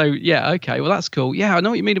 And so, yeah, okay, well, that's cool. Yeah, I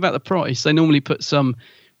know what you mean about the price. They normally put some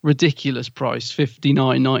ridiculous price,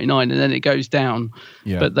 $59.99, and then it goes down.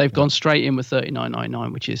 Yeah, but they've gone straight in with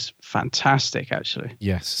 $39.99, which is fantastic, actually.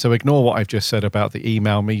 Yes. So ignore what I've just said about the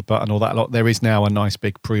email me button, all that lot. There is now a nice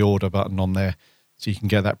big pre-order button on there. So you can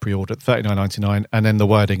get that pre-order at $39.99, and then the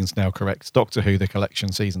wording is now correct. Doctor Who, The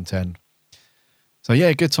Collection, Season 10. So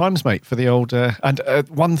yeah, good times, mate, for the old... and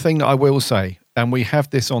one thing that I will say, and we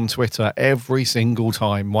have this on Twitter every single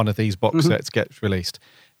time one of these box sets gets released.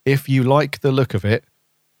 If you like the look of it,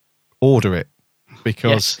 order it.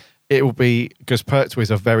 Because it will be... Because Pertwee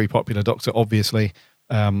is a very popular Doctor, obviously.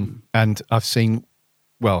 And I've seen...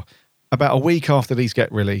 Well... About a week after these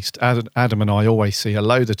get released, Adam and I always see a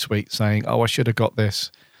load of tweets saying, oh, I should have got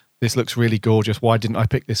this. This looks really gorgeous. Why didn't I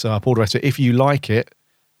pick this up? All the rest of it. If you like it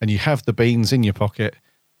and you have the beans in your pocket,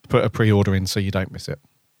 put a pre-order in so you don't miss it.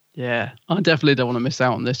 Yeah, I definitely don't want to miss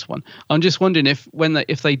out on this one. I'm just wondering if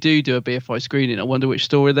they do a BFI screening, I wonder which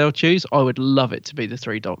story they'll choose. I would love it to be the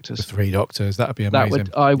Three Doctors. The Three Doctors, that'd be amazing.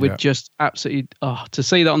 I would just absolutely, to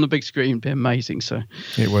see that on the big screen would be amazing. So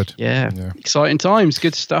it would. Yeah. Exciting times,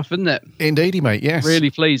 good stuff, isn't it? Indeedy, mate, yes.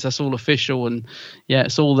 Really pleased, that's all official, and yeah,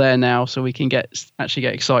 it's all there now, so we can actually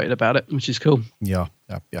get excited about it, which is cool. Yeah.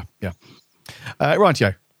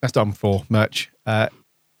 Right, that's done for merch.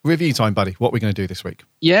 Review time, buddy. What are we going to do this week?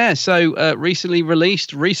 Yeah, so recently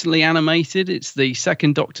released, recently animated. It's the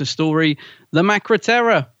second Doctor story, The Macra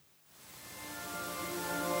Terror.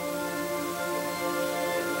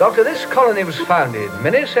 Doctor, this colony was founded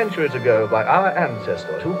many centuries ago by our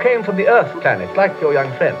ancestors who came from the Earth planet, like your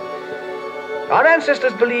young friend. Our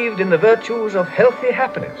ancestors believed in the virtues of healthy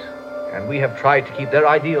happiness, and we have tried to keep their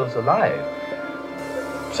ideals alive.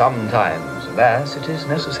 Sometimes, alas, it is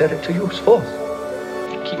necessary to use force.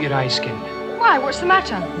 Keep your eyes skinned. Why? What's the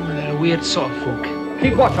matter? They're a weird sort of folk.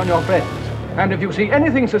 Keep watch on your friends. And if you see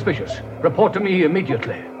anything suspicious, report to me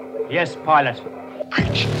immediately. Yes, pilot.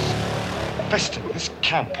 Creatures. Best in this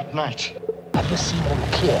camp at night. Have you seen them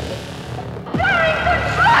clearly?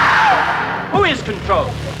 Who is control?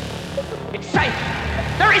 It's safe.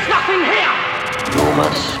 There is nothing here. You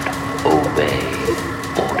must obey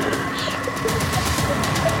orders.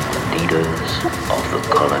 Leaders of the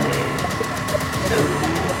colony know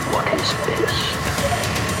what is best.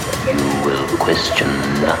 You will question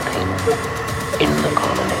nothing in the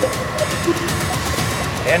colony.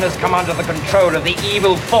 N has come under the control of the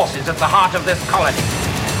evil forces at the heart of this colony.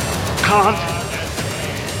 Can't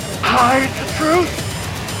hide the truth.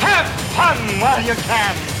 Have fun while you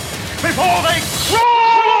can, before they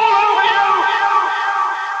crawl all over you!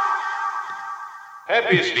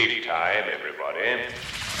 Happy sleep time, everybody.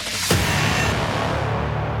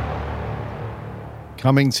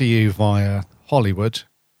 Coming to you via Hollywood,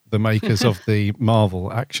 the makers of the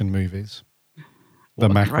Marvel action movies. The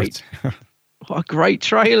Macra Terror. What a great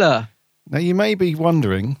trailer. Now, you may be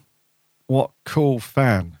wondering what cool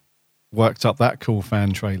fan worked up that cool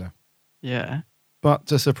fan trailer. Yeah. But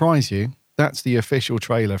to surprise you, that's the official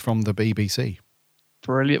trailer from the BBC.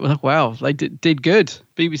 Brilliant. Wow, they did good.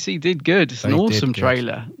 BBC did good. It's an awesome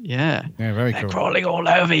trailer. Yeah. Yeah, very cool. They're crawling all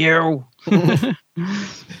over you.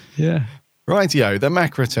 Yeah. Rightio, The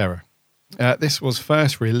Macra Terror. This was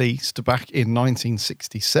first released back in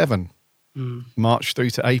 1967. March through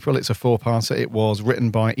to April. It's a 4-parter. It was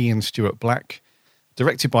written by Ian Stewart Black,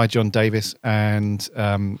 directed by John Davis, and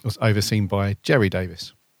was overseen by Jerry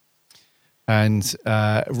Davis. And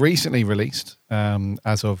recently released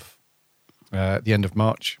as of the end of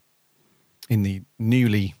March in the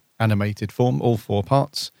newly animated form, all 4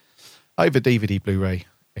 parts, over DVD, Blu-ray,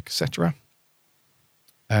 etc.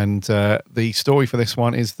 And the story for this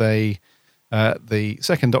one is the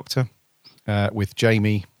second Doctor with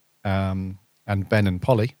Jamie and Ben and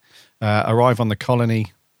Polly arrive at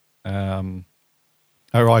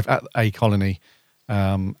a colony,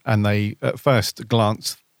 and they at first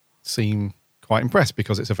glance seem quite impressed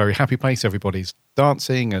because it's a very happy place. Everybody's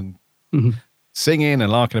dancing and singing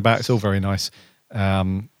and larking about. It's all very nice.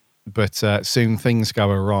 But soon things go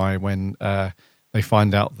awry when they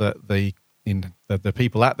find out that the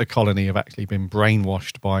people at the colony have actually been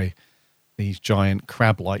brainwashed by these giant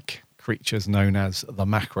crab-like creatures known as the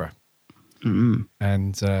Macra. Mm.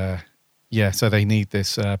 And so they need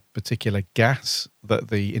this particular gas that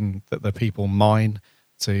the people mine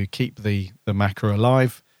to keep the Macra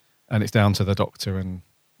alive, and it's down to the Doctor and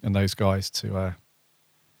those guys to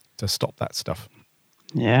stop that stuff.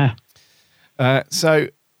 Yeah. So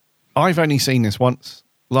I've only seen this once.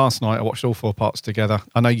 Last night I watched all 4 parts together.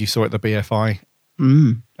 I know you saw it at the BFI,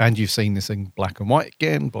 and you've seen this in black and white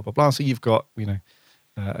again. Blah blah blah. So you've got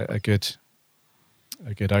a good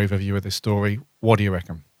overview of this story. What do you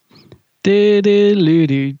reckon?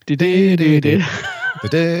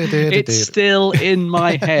 It's still in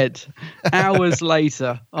my head. Hours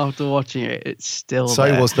later, after watching it, it's still so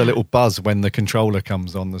there. Was the little buzz when the controller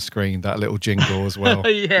comes on the screen, that little jingle as well.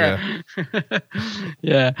 Yeah. So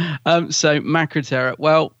Macra Terror.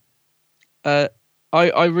 Well, I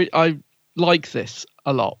like this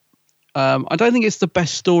a lot. I don't think it's the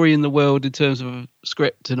best story in the world in terms of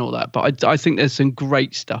script and all that, but I think there's some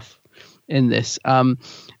great stuff in this.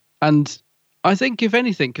 And I think, if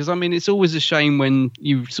anything, because I mean, it's always a shame when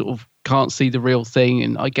you sort of can't see the real thing,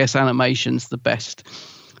 and I guess animation's the best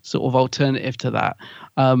sort of alternative to that.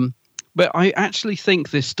 But I actually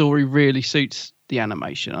think this story really suits the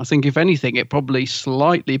animation. I think, if anything, it probably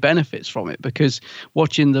slightly benefits from it, because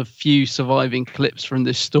watching the few surviving clips from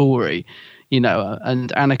this story,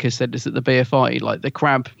 and Annika said this at the BFI, like the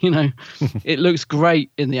crab, it looks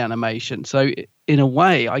great in the animation. So in a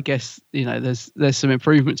way, I guess, there's some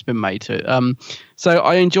improvements been made to it. So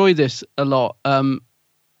I enjoy this a lot. And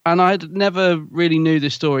I never really knew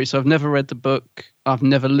this story, so I've never read the book. I've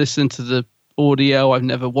never listened to the audio. I've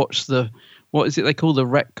never watched what is it they call the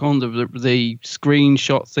retcon, the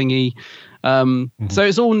screenshot thingy. So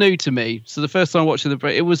it's all new to me. So the first time watching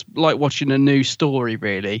it was like watching a new story,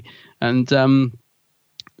 really. And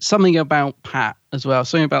something about Pat as well,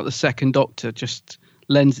 something about the second Doctor just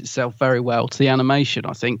lends itself very well to the animation,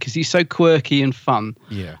 I think, because he's so quirky and fun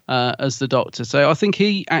as the Doctor. So I think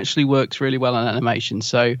he actually works really well on animation.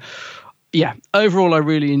 So yeah, overall I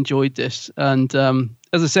really enjoyed this. And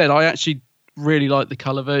as I said, I actually really like the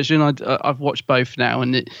color version. I've watched both now,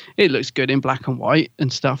 and it looks good in black and white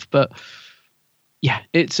and stuff. But yeah,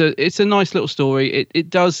 it's a nice little story. It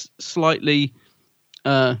does slightly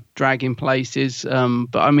drag in places,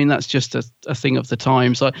 but I mean, that's just a thing of the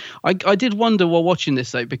times. So I did wonder while watching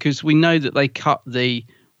this, though, because we know that they cut the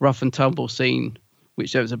rough and tumble scene,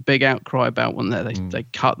 which there was a big outcry about when they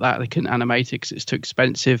cut that. They couldn't animate it because it's too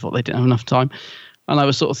expensive, or they didn't have enough time. And I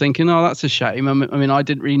was sort of thinking, oh, that's a shame. I mean, I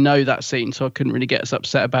didn't really know that scene, so I couldn't really get as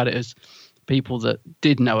upset about it as people that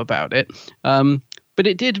did know about it. But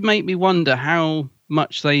it did make me wonder how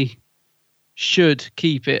much they should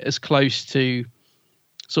keep it as close to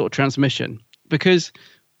sort of transmission. Because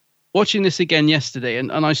watching this again yesterday,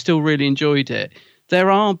 and I still really enjoyed it, there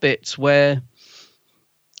are bits where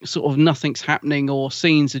sort of nothing's happening, or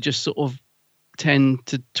scenes are just sort of 10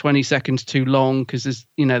 to 20 seconds too long because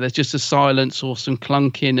there's just a silence or some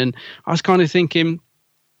clunking. And I was kind of thinking,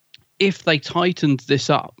 if they tightened this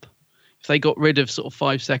up, if they got rid of sort of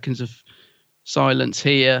 5 seconds of silence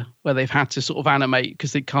here where they've had to sort of animate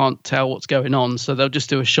because they can't tell what's going on, so they'll just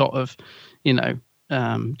do a shot of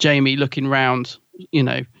Jamie looking round,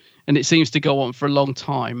 and it seems to go on for a long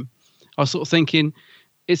time. I was sort of thinking,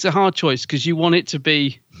 it's a hard choice because you want it to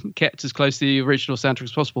be kept as close to the original soundtrack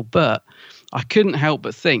as possible, but I couldn't help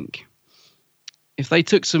but think, if they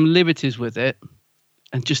took some liberties with it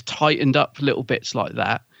and just tightened up little bits like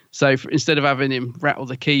that, so instead of having him rattle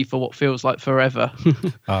the key for what feels like forever,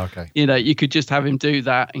 you could just have him do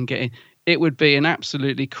that and get in. It would be an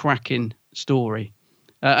absolutely cracking story.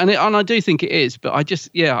 And I do think it is, but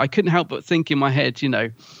I couldn't help but think in my head,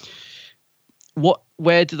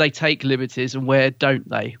 where do they take liberties and where don't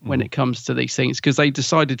they when it comes to these things? Because they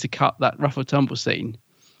decided to cut that rough and tumble scene,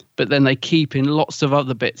 but then they keep in lots of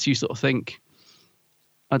other bits. You sort of think,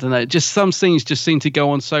 I don't know, just some scenes just seem to go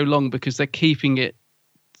on so long because they're keeping it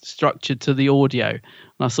structured to the audio. And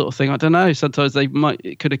I sort of think, I don't know, sometimes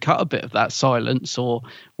it could have cut a bit of that silence or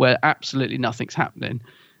where absolutely nothing's happening.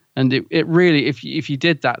 And it really, if you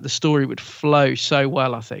did that, the story would flow so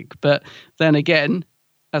well, I think. But then again,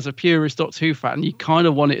 as a purist Doctor Who fan, you kind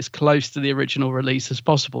of want it as close to the original release as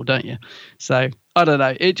possible, don't you? So I don't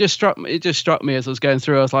know. It just struck me as I was going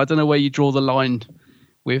through. I was like, I don't know where you draw the line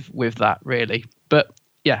with that, really. But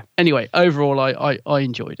yeah. Anyway, overall, I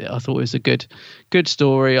enjoyed it. I thought it was a good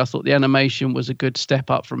story. I thought the animation was a good step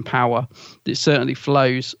up from Power. It certainly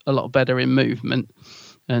flows a lot better in movement,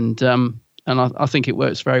 and I think it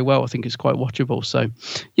works very well. I think it's quite watchable. So,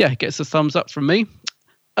 yeah, it gets a thumbs up from me.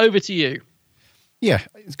 Over to you. Yeah,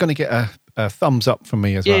 it's going to get a thumbs up from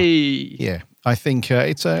me as well. Yay. Yeah, I think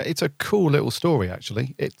it's a cool little story,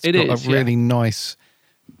 actually. It's got a really nice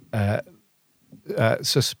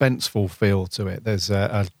suspenseful feel to it. There's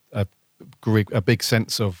a big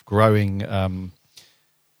sense of growing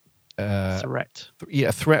threat.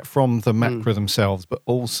 Threat from the Macra themselves, but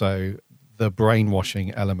also the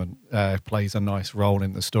brainwashing element plays a nice role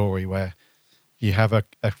in the story where you have a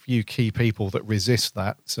few key people that resist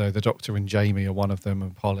that. So the Doctor and Jamie are one of them,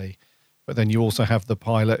 and Polly. But then you also have the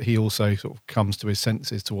pilot. He also sort of comes to his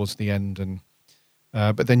senses towards the end, and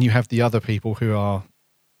but then you have the other people who are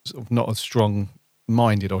sort of not as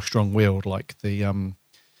strong-minded or strong-willed, like the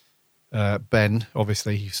Ben.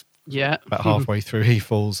 Obviously, he's about halfway through. He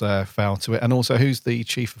falls foul to it, and also who's the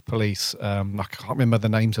chief of police? I can't remember the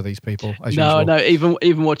names of these people. As usual. No.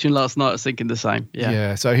 Even watching last night, I was thinking the same.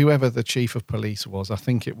 Yeah. So whoever the chief of police was, I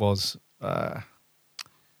think it was.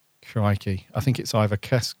 Crikey, I think it's either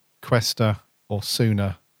Questa or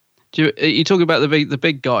Sooner. Are you talking about the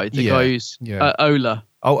big guy, the guy who's Ola?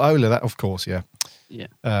 Oh, Ola, that of course, yeah. Yeah.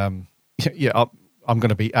 I'm going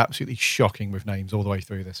to be absolutely shocking with names all the way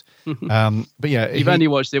through this. But yeah, you've only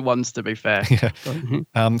watched it once, to be fair.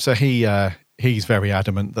 Yeah. So he's very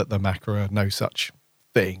adamant that the Macra are no such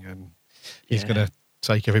thing, and he's going to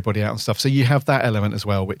take everybody out and stuff. So you have that element as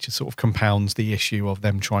well, which sort of compounds the issue of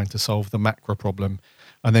them trying to solve the Macra problem.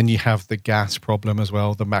 And then you have the gas problem as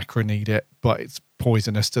well. The Macra need it, but it's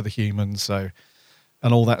poisonous to the humans. So,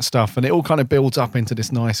 and all that stuff. And it all kind of builds up into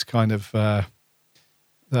this nice kind of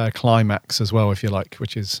climax as well, if you like,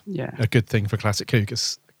 which is a good thing for Classic Who,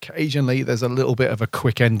 because occasionally there's a little bit of a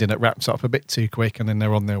quick ending that wraps up a bit too quick and then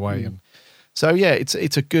they're on their way. And so, yeah, it's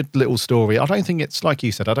a good little story. I don't think it's, like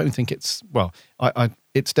you said, I don't think it's, well,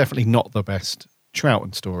 it's definitely not the best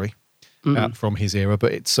Troughton story from his era,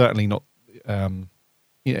 but it's certainly not...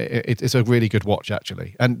 it's a really good watch,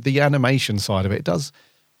 actually. And the animation side of it does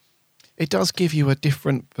give you a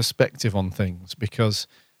different perspective on things because,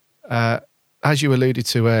 as you alluded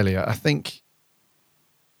to earlier, I think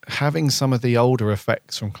having some of the older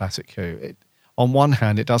effects from Classic Who, on one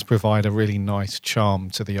hand, it does provide a really nice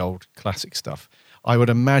charm to the old classic stuff. I would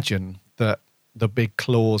imagine that the big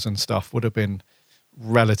claws and stuff would have been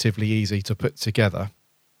relatively easy to put together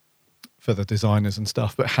for the designers and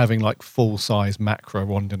stuff, but having like full-size Macra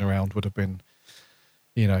wandering around would have been,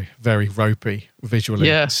 very ropey visually.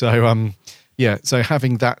 Yeah. So, so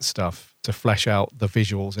having that stuff to flesh out the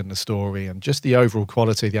visuals in the story and just the overall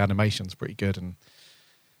quality of the animation's pretty good. And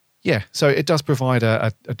so it does provide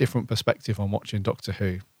a different perspective on watching Doctor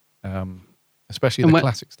Who, especially the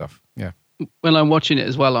classic stuff. Yeah. When I'm watching it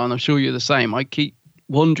as well, and I'm sure you're the same, I keep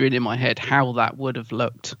wondering in my head how that would have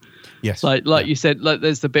looked. Yes. Like you said, like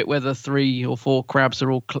there's the bit where the 3 or 4 crabs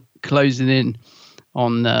are all closing in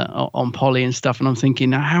on Polly and stuff, and I'm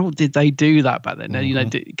thinking, now, how did they do that back then?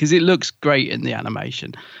 Because it looks great in the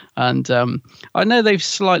animation, and I know they've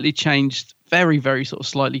slightly changed, very very sort of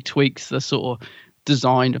slightly tweaked the sort of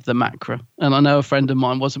design of the Macra, and I know a friend of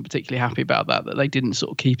mine wasn't particularly happy about that they didn't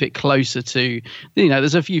sort of keep it closer to,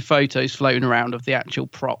 there's a few photos floating around of the actual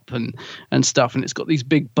prop and stuff, and it's got these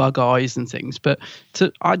big bug eyes and things, but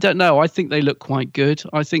I don't know, I think they look quite good.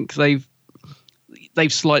 I think they've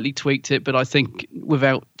slightly tweaked it, but I think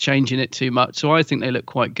without changing it too much, so I think they look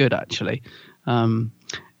quite good actually. And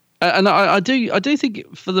I do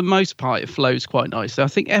think for the most part it flows quite nicely. I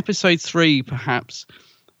think episode 3 perhaps,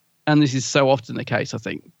 and this is so often the case, I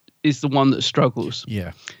think, is the one that struggles.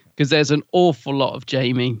 Yeah. Because there's an awful lot of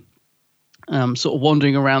Jamie sort of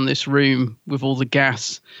wandering around this room with all the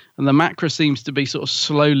gas, and the Macra seems to be sort of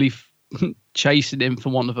slowly chasing him, for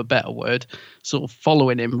want of a better word, sort of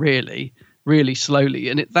following him really, really slowly.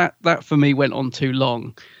 And that for me went on too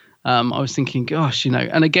long. I was thinking, gosh,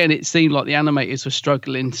 and again, it seemed like the animators were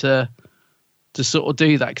struggling to sort of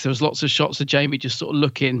do that, because there was lots of shots of Jamie just sort of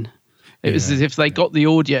looking. It was as if they got the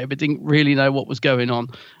audio but didn't really know what was going on.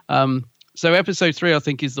 So episode 3, I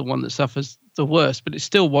think, is the one that suffers the worst, but it's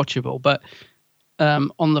still watchable. But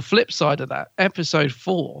on the flip side of that, episode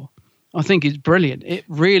 4, I think is brilliant. It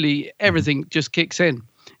really, everything just kicks in.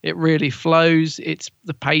 It really flows.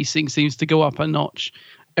 The pacing seems to go up a notch.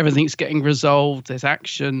 Everything's getting resolved. There's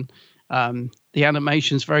action. The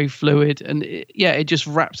animation's very fluid. And it just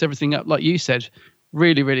wraps everything up, like you said,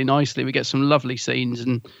 really, really nicely. We get some lovely scenes,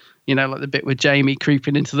 and like the bit with Jamie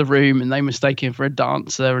creeping into the room and they mistake him for a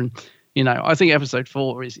dancer, and I think episode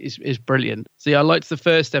 4 is brilliant. See, I liked the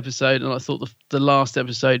first episode, and I thought the last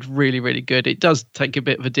episode really, really good. It does take a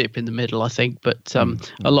bit of a dip in the middle, I think, but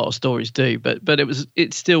a lot of stories do. But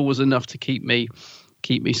it still was enough to keep me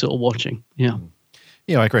sort of watching. Yeah.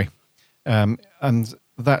 Yeah, I agree. And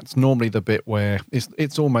that's normally the bit where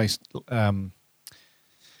it's almost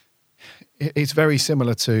it's very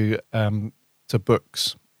similar to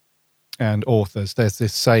books and authors. There's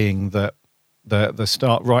this saying that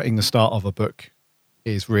writing the start of a book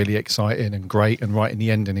is really exciting and great, and writing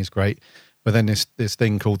the ending is great. But then this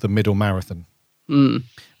thing called the middle marathon,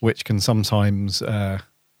 which can sometimes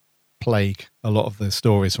plague a lot of the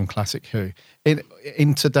stories from Classic Who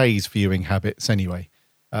in today's viewing habits. Anyway,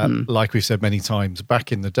 like we've said many times,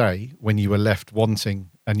 back in the day when you were left wanting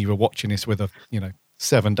and you were watching this with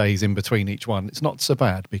 7 days in between each one, it's not so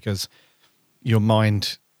bad because your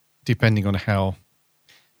mind, depending on how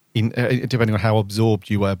absorbed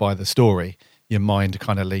you were by the story, your mind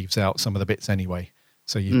kind of leaves out some of the bits anyway.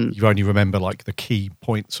 So you only remember like the key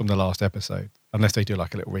points from the last episode, unless they do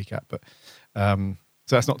like a little recap. But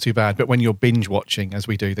so that's not too bad. But when you're binge watching, as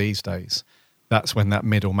we do these days, that's when that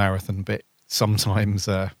middle marathon bit sometimes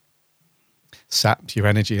sapped your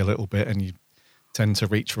energy a little bit, and you tend to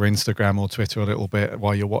reach for Instagram or Twitter a little bit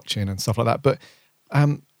while you're watching and stuff like that. But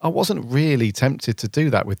I wasn't really tempted to do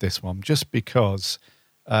that with this one, just because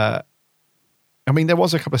there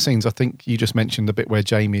was a couple of scenes. I think you just mentioned the bit where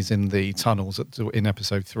Jamie's in the tunnels in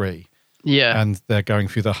episode 3. Yeah. And they're going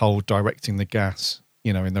through the whole directing the gas,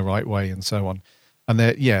 in the right way and so on.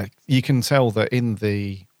 And you can tell that in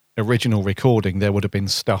the original recording, there would have been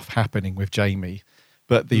stuff happening with Jamie,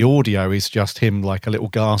 but the audio is just him like a little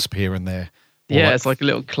gasp here and there. Yeah, it's like a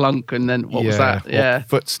little clunk, and then what was that? Yeah,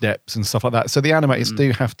 footsteps and stuff like that. So the animators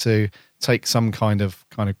do have to take some kind of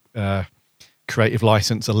creative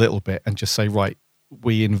license a little bit and just say, right,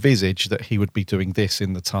 we envisage that he would be doing this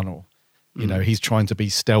in the tunnel. He's trying to be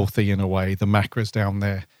stealthy in a way. The macra's down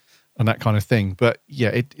there and that kind of thing. But yeah,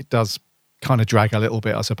 it does kind of drag a little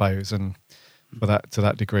bit, I suppose, and to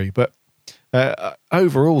that degree. But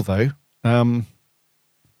overall, though.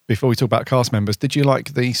 Before we talk about cast members, did you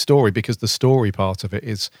like the story? Because the story part of it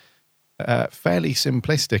is fairly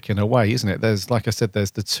simplistic in a way, isn't it? There's, like I said,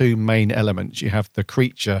 there's the two main elements. You have the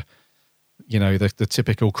creature, the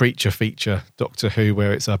typical creature feature, Doctor Who,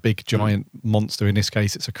 where it's a big giant monster. In this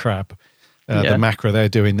case, it's a crab. The macra, they're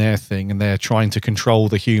doing their thing, and they're trying to control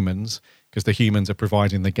the humans because the humans are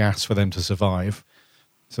providing the gas for them to survive.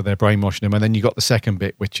 So they're brainwashing them. And then you got the second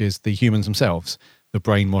bit, which is the humans themselves, the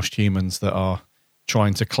brainwashed humans that are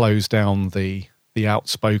trying to close down the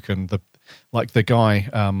outspoken, the guy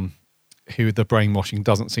who the brainwashing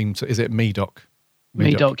doesn't seem to. Is it Medoc?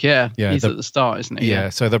 Medoc, yeah. He's at the start, isn't he? Yeah.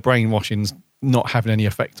 So the brainwashing's not having any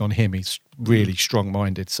effect on him. He's really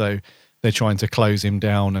strong-minded. So they're trying to close him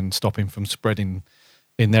down and stop him from spreading,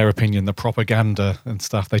 in their opinion, the propaganda and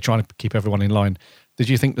stuff. They're trying to keep everyone in line. Did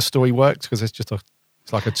you think the story worked? Because it's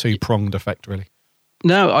like a two-pronged effect, really.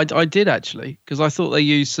 No, I did actually, because I thought they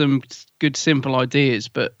used some good simple ideas,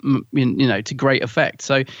 but to great effect.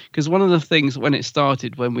 So, because one of the things when it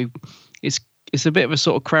started, it's a bit of a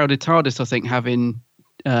sort of crowded TARDIS, I think, having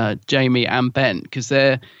Jamie and Ben, because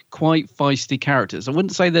they're quite feisty characters. I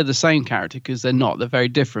wouldn't say they're the same character because they're not. They're very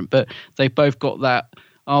different, but they've both got that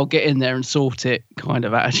I'll get in there and sort it kind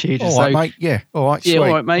of attitude. All right, mate. Yeah. All right. Yeah,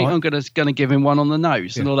 all right, mate. I'm gonna give him one on the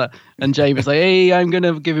nose and all that. And Jamie's like, hey, I'm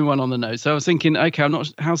gonna give him one on the nose. So I was thinking, okay,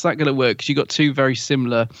 how's that gonna work? Because you got two very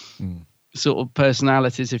similar sort of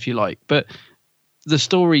personalities, if you like. But the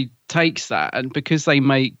story takes that, and because they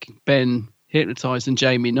make Ben hypnotized and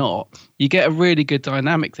Jamie not, you get a really good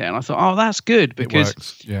dynamic there. And I thought, oh, that's good, because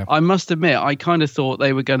I must admit, I kind of thought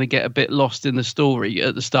they were going to get a bit lost in the story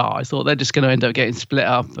at the start. I thought they're just going to end up getting split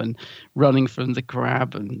up and running from the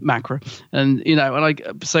crab and macra. And,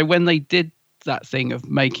 so when they did that thing of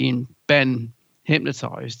making Ben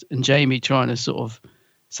hypnotized and Jamie trying to sort of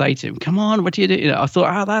say to him, come on, what do you do? I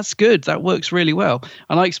thought, that's good. That works really well.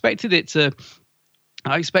 And I expected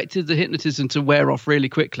the hypnotism to wear off really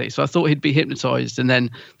quickly. So I thought he'd be hypnotized and then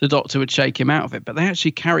the Doctor would shake him out of it. But they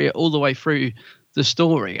actually carry it all the way through the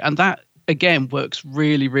story. And that, again, works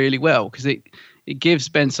really, really well, because it gives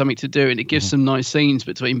Ben something to do, and it gives some nice scenes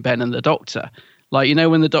between Ben and the Doctor. Like,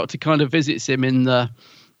 when the Doctor kind of visits him in the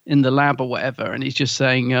lab or whatever, and he's just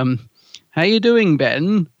saying, how you doing,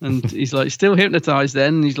 Ben? And he's like, still hypnotized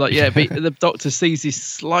then? And he's like, yeah, but the Doctor sees he's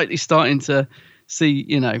slightly starting to see,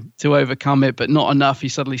 to overcome it, but not enough. He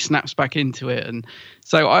suddenly snaps back into it. And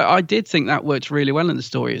so I did think that worked really well in the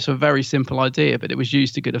story. It's a very simple idea, but it was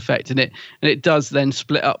used to good effect. And it does then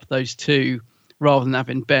split up those two rather than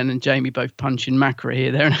having Ben and Jamie both punching Macra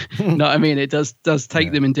here, there. You know what I mean? It does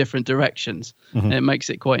take them in different directions. And it makes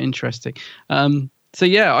it quite interesting. So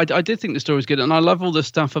yeah, I did think the story was good, and I love all the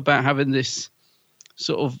stuff about having this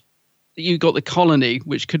sort of, you got the colony,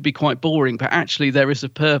 which could be quite boring, but actually there is a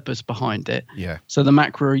purpose behind it. Yeah. So the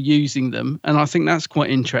Macra are using them, and I think that's quite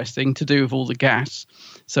interesting to do with all the gas.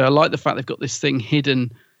 So I like the fact they've got this thing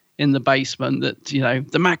hidden in the basement that, you know,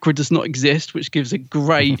 the Macra does not exist, which gives a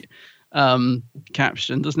great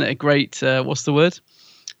caption, doesn't it? A great, what's the word?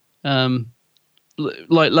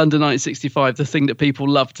 Like London 1965, the thing that people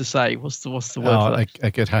love to say. What's the word for that?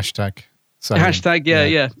 A good hashtag. Hashtag,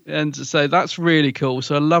 yeah. And so that's really cool.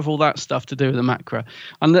 So I love all that stuff to do with the Macra.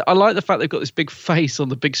 And I like the fact they've got this big face on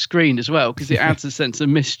the big screen as well, because it adds a sense of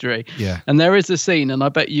mystery. Yeah. And there is a scene, and I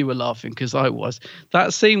bet you were laughing because I was,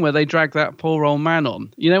 that scene where they drag that poor old man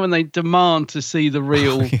on. You know, when they demand to see the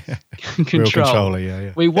real Real controller,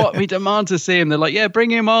 yeah. We demand to see him. They're like, yeah, bring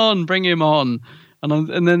him on.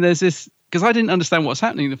 And then there's this, because I didn't understand what's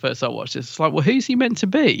happening the first time I watched this. It's like, well, who's he meant to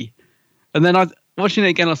be? And then watching it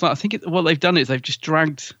again last night, I think what they've done is they've just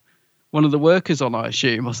dragged one of the workers on, I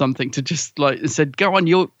assume, or something, to just like said, go on,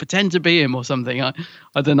 you pretend to be him or something. I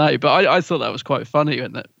don't know, but I thought that was quite funny,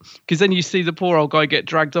 wasn't it? Because then you see the poor old guy get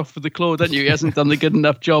dragged off with the claw, don't you? He hasn't done the good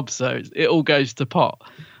enough job, so it all goes to pot.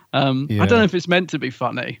 I don't know if it's meant to be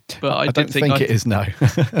funny, but I don't think it is. No.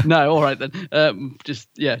 No, all right then.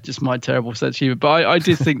 Just my terrible sense of humor. But I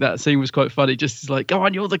did think that scene was quite funny. Just like, go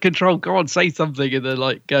on, you're the control. Go on, say something, and they're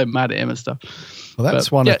like going mad at him and stuff. Well,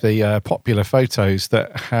 that's one of the popular photos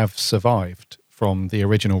that have survived from the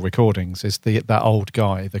original recordings. Is that old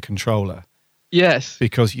guy, the controller? Yes,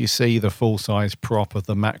 because you see the full size prop of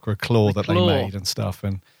the Macra claw they made and stuff,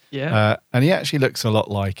 and and he actually looks a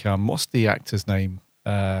lot like what's the actor's name?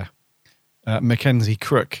 Mackenzie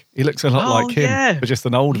Crook. He looks a lot like him, but just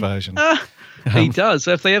an old version. He does.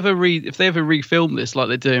 So if they ever refilm this, like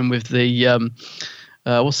they're doing with the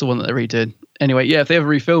what's the one that they're redoing? Anyway, if they ever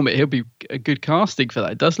refilm it, he'll be a good casting for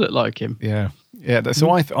that. It does look like him. Yeah. So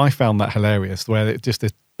I found that hilarious, where it's just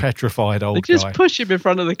this petrified old guy. Just push him in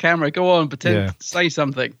front of the camera. Go on, pretend, say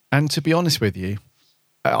something. And to be honest with you,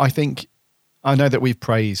 I know that we've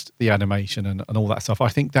praised the animation and all that stuff. I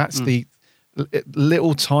think that's the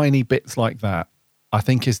little tiny bits like that, I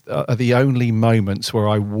think are the only moments where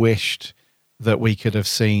I wished that we could have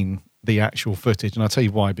seen the actual footage. And I'll tell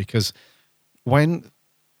you why, because when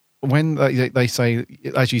they say,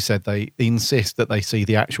 as you said, they insist that they see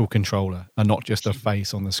the actual controller and not just a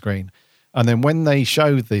face on the screen. And then when they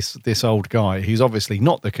show this old guy, who's obviously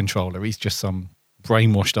not the controller, he's just some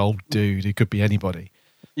brainwashed old dude who could be anybody.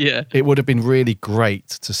 Yeah, it would have been really great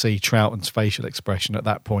to see Troughton's facial expression at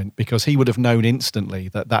that point, because he would have known instantly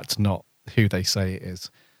that that's not who they say it is.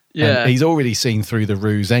 Yeah, and he's already seen through the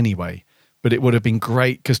ruse anyway. But it would have been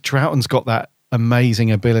great because Troughton's got that amazing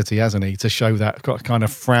ability, hasn't he, to show that kind of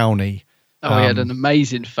frowny. Oh, he had an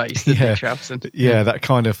amazing face, didn't he, Troughton? Yeah, that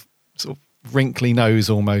kind of sort of wrinkly nose,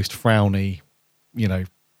 almost frowny. You know,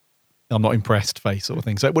 I'm not impressed face sort of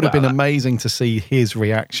thing. So it would have been amazing to see his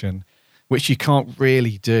reaction, which you can't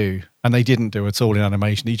really do, and they didn't do at all in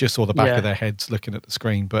animation. You just saw the back of their heads looking at the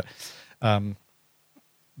screen. But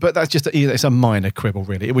that's just it's a minor quibble,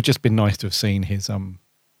 really. It would just be nice to have seen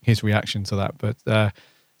his reaction to that. But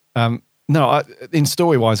no, in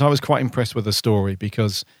story wise, I was quite impressed with the story,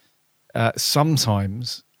 because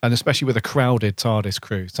sometimes, and especially with a crowded TARDIS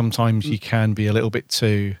crew, sometimes you can be a little bit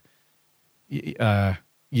too.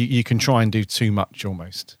 You can try and do too much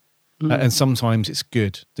almost. And sometimes it's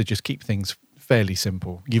good to just keep things fairly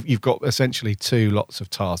simple. You've got essentially two lots of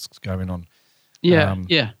tasks going on.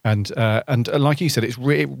 And like you said, it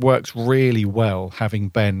works really well having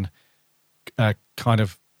Ben kind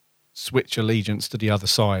of switch allegiance to the other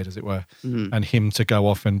side, as it were, and him to go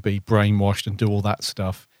off and be brainwashed and do all that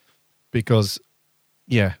stuff. Because,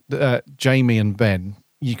 Jamie and Ben,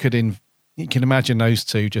 you can imagine those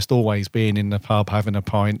two just always being in the pub having a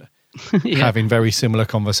pint. Having very similar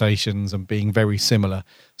conversations and being very similar.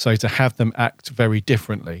 So to have them act very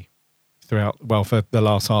differently throughout, well, for the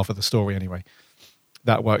last half of the story anyway,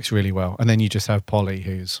 that works really well. And then you just have Polly,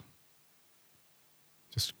 who's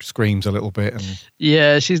just screams a little bit.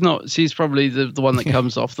 And she's probably the one that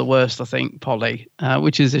comes off the worst, I think, Polly,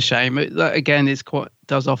 which is a shame. That again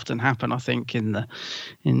does often happen, I think, in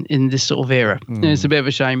this sort of era. It's a bit of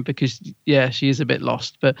a shame because she is a bit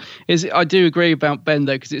lost. But I do agree about Ben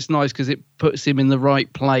though, because it's nice because it puts him in the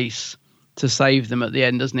right place to save them at the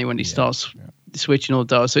end, doesn't he? When he starts switching all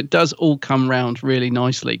the dials, so it does all come round really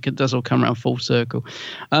nicely. It does all come around full circle.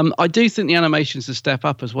 I do think the animation's a step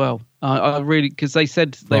up as well. I really, because they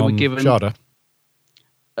said they were given. Shada.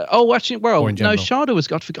 Actually, well, no, Sharda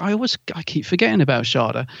was. I keep forgetting about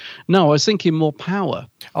Sharda. No, I was thinking more Power.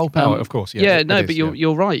 Oh, Power, of course. Yeah, but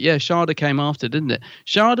you're right. Yeah, Sharda came after, didn't it?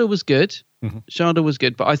 Sharda was good. Mm-hmm. Sharda was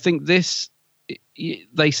good, but I think this.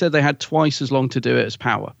 They said they had twice as long to do it as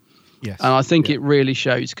Power. Yes, and I think it really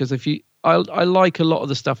shows because I like a lot of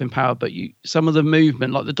the stuff in Power, but some of the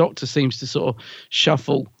movement, like the Doctor seems to sort of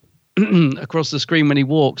shuffle across the screen when he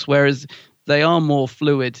walks, whereas they are more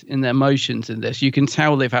fluid in their motions in this. You can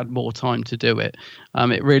tell they've had more time to do it.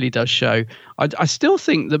 It really does show. I still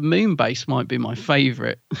think the Moonbase might be my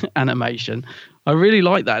favourite animation. I really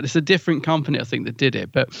like that. It's a different company, I think, that did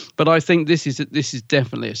it, but I think this is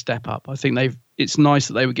definitely a step up. I think it's nice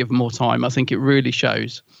that they were given more time. I think it really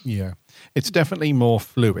shows. Yeah, it's definitely more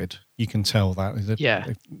fluid. You can tell that.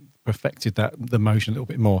 They've perfected the motion a little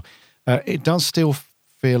bit more. It does still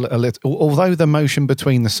feel a little, although the motion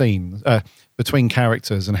between the scenes, between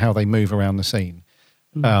characters and how they move around the scene,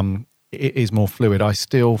 it is more fluid. I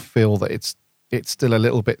still feel that it's still a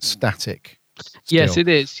little bit static. Still. Yes, it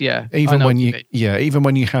is. Yeah, even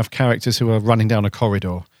when you have characters who are running down a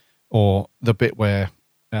corridor, or the bit where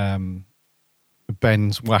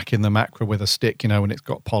Ben's whacking the macra with a stick, when it's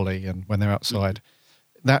got Polly, and when they're outside,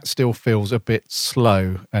 that still feels a bit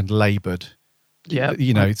slow and laboured. Yeah,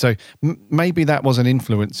 so maybe that was an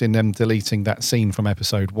influence in them deleting that scene from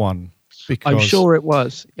episode 1. Because I'm sure it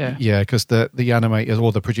was. Yeah, because the animator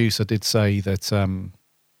or the producer did say that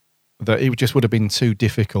that it just would have been too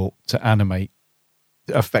difficult to animate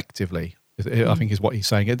effectively. I think is what he's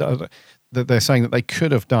saying. That they're saying that they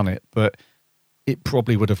could have done it, but it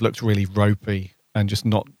probably would have looked really ropey and just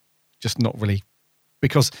not really,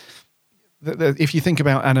 because if you think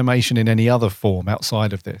about animation in any other form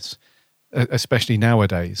outside of this, especially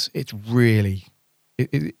nowadays, it's really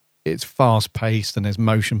it's fast paced and there's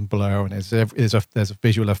motion blur and there's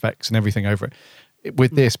visual effects and everything over it.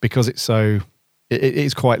 With this, because it's so it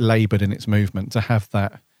is quite laboured in its movement, to have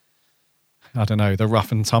that, I don't know, the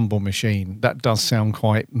rough and tumble machine, that does sound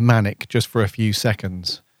quite manic just for a few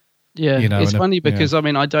seconds. Yeah, it's funny because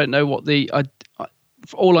I don't know what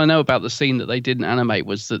all I know about the scene that they didn't animate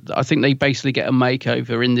was that I think they basically get a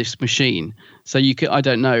makeover in this machine. So I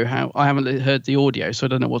don't know how, I haven't heard the audio, so I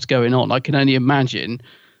don't know what's going on. I can only imagine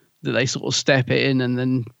that they sort of step it in and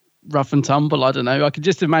then rough and tumble. I don't know. I can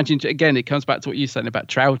just imagine, again, it comes back to what you're saying about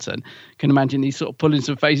Troughton. I can imagine he's sort of pulling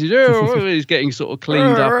some faces. He's getting sort of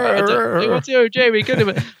cleaned up. What's Jamie?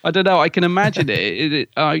 I don't know. I can imagine it.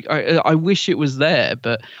 I wish it was there,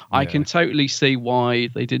 but I can totally see why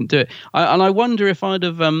they didn't do it. And I wonder if I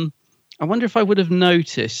would have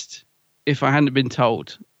noticed if I hadn't been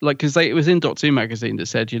told. Like, because it was in Doctor Who magazine that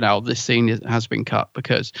said, this scene has been cut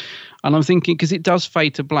and I'm thinking, because it does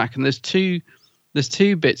fade to black, and there's two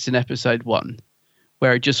bits in episode 1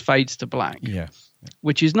 where it just fades to black. Yeah.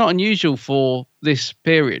 Which is not unusual for this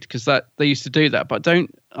period, because they used to do that. But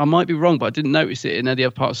I might be wrong, but I didn't notice it in any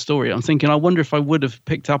other part of the story. I'm thinking, I wonder if I would have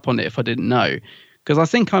picked up on it if I didn't know. Because I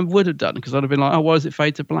think I would have done, because I'd have been like, why does it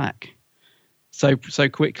fade to black so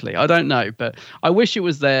quickly? I don't know, but I wish it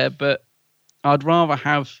was there, but I'd rather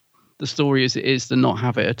have the story as it is than not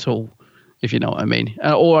have it at all, if you know what I mean.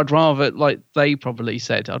 Or I'd rather, like they probably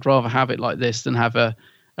said, I'd rather have it like this than have a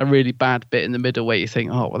really bad bit in the middle where you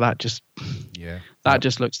think, that just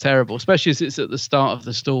just looks terrible, especially as it's at the start of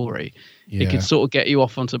the story. It can sort of get you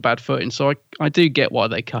off onto bad footing. So I do get why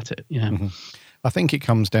they cut it. Yeah. Mm-hmm. I think it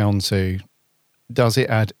comes down to, does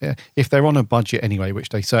it add, if they're on a budget anyway, which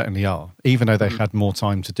they certainly are, even though they had more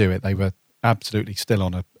time to do it, they were absolutely still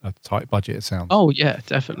on a tight budget, it sounds. Oh, yeah,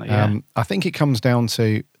 definitely. Yeah. I think it comes down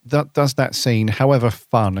to, does that scene, however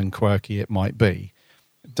fun and quirky it might be,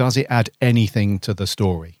 does it add anything to the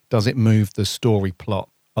story? Does it move the story plot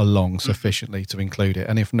along sufficiently to include it?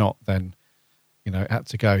 And if not, then, it had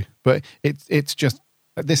to go. But it's just,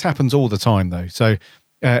 this happens all the time, though. So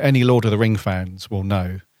any Lord of the Ring fans will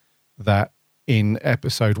know that in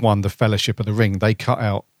episode 1, The Fellowship of the Ring, they cut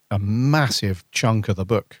out a massive chunk of the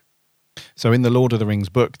book. So in the Lord of the Rings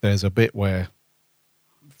book, there's a bit where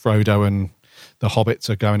Frodo and the hobbits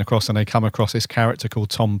are going across and they come across this character called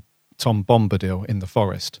Tom Bombadil in the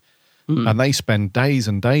forest. And they spend days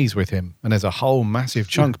and days with him. And there's a whole massive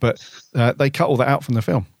chunk, but they cut all that out from the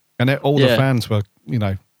film. And all the fans were,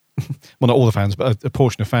 well, not all the fans, but a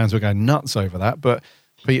portion of fans were going nuts over that. But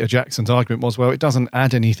Peter Jackson's argument was, well, it doesn't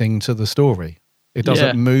add anything to the story. It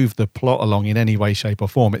doesn't move the plot along in any way, shape or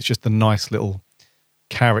form. It's just a nice little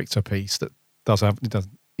character piece that does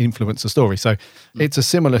influence the story. So it's a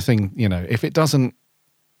similar thing, if it doesn't,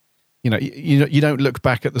 you don't look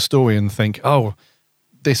back at the story and think,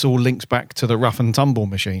 this all links back to the rough and tumble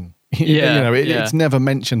machine. Yeah, it's never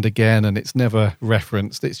mentioned again, and it's never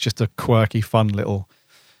referenced. It's just a quirky, fun little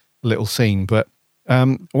scene. But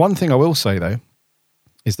one thing I will say though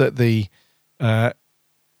is that the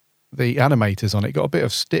animators on it got a bit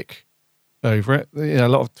of stick over it. A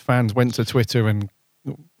lot of fans went to Twitter and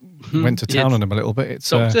went to town on them a little bit. It's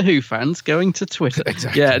Doctor Who fans going to Twitter.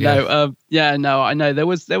 Exactly. I know there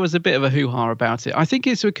was a bit of a hoo-ha about it. I think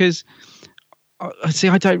it's because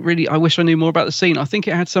I wish I knew more about the scene. I think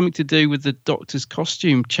it had something to do with the Doctor's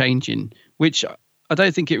costume changing, which I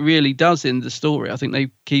don't think it really does in the story. I think they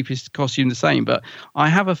keep his costume the same, but I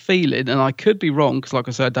have a feeling, and I could be wrong because like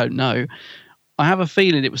I said, I don't know. I have a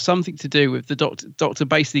feeling it was something to do with the Doctor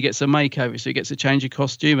basically gets a makeover, so he gets a change of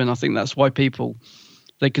costume, and I think that's why people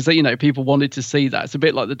wanted to see that. It's a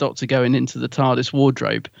bit like the Doctor going into the TARDIS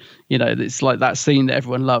wardrobe. It's like that scene that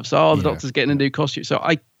everyone loves. Oh, the Doctor's getting a new costume. So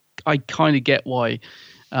I kind of get why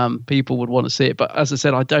people would want to see it. But as I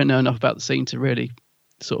said, I don't know enough about the scene to really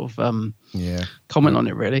sort of comment on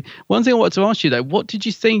it, really. One thing I wanted to ask you, though, what did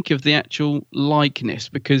you think of the actual likeness?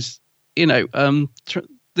 Because,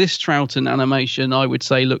 this Troughton animation, I would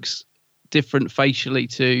say, looks different facially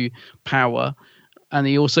to Power. And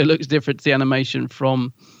he also looks different to the animation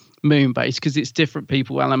from Moonbase because it's different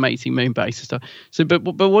people animating Moonbase and stuff. So, but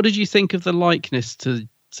what did you think of the likeness to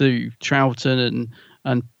Troughton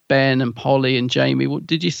and Ben and Polly and Jamie?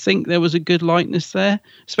 Did you think there was a good likeness there,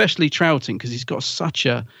 especially Troughton because he's got such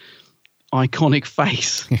a iconic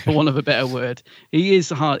face, for want of a better word? He is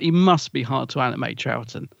hard. He must be hard to animate,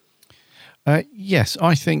 Troughton. Yes,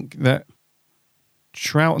 I think that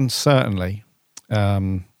Troughton certainly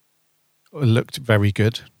looked very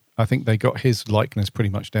good. I think they got his likeness pretty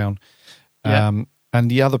much down. And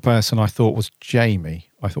the other person I thought was Jamie.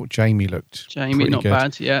 I thought Jamie looked not good.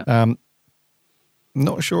 Bad, yeah.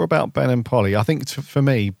 Not sure about Ben and Polly. I think for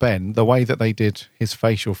me, Ben, the way that they did his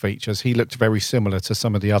facial features, he looked very similar to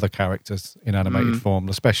some of the other characters in animated form,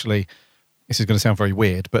 especially, this is going to sound very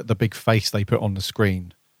weird, but the big face they put on the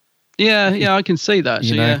screen. Yeah, I can see that.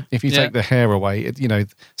 Actually, if you take the hair away,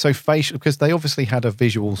 so facial, because they obviously had a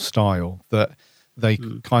visual style that they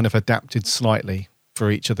kind of adapted slightly for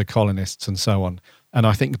each of the colonists and so on. And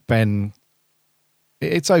I think Ben,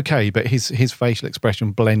 it's okay, but his facial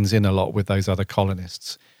expression blends in a lot with those other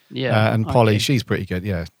colonists. Yeah, and Polly, she's pretty good.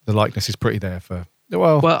 Yeah, the likeness is pretty there for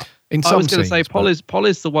in some. I was going to say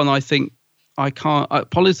Polly's the one I think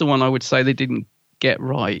Polly's the one I would say they didn't get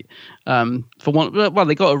right. For one, well,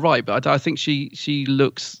 they got it right, but I think she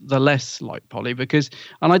looks the less like Polly because,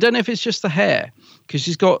 and I don't know if it's just the hair because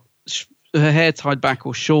she's got her hair tied back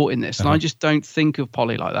or short in this, and I just don't think of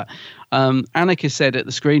Polly like that. Annika said at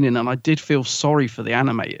the screening, and I did feel sorry for the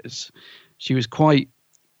animators. She was quite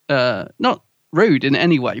not rude in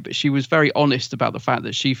any way, but she was very honest about the fact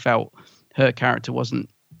that she felt her character wasn't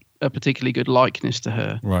a particularly good likeness to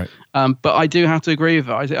her. Right. But I do have to agree with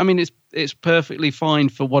her. I mean, it's perfectly fine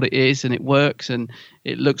for what it is, and it works, and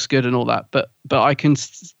it looks good, and all that. But I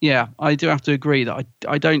do have to agree that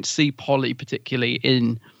I don't see Polly particularly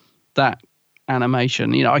in that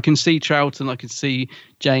animation. I can see Troughton, I can see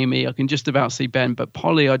Jamie, I can just about see Ben, but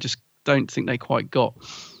Polly, I just don't think they quite got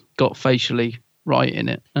facially right in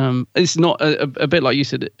it. It's not a bit like you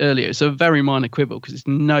said earlier. It's a very minor quibble because it's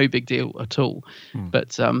no big deal at all.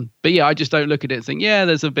 But yeah, I just don't look at it and think, yeah,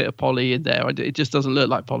 there's a bit of Polly in there. It just doesn't look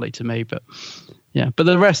like Polly to me. But yeah, but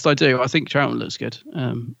the rest I do. I think Troughton looks good.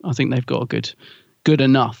 I think they've got a good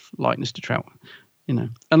enough likeness to Troughton.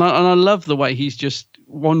 And I love the way he's just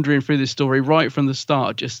wandering through this story right from the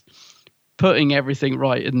start, just putting everything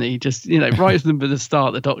right, and he just right from the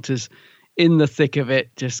start, the Doctor's in the thick of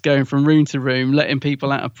it, just going from room to room, letting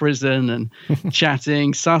people out of prison and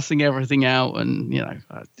chatting, sussing everything out, and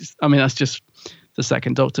that's just the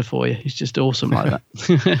second Doctor for you. He's just awesome like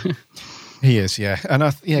that. He is, yeah. And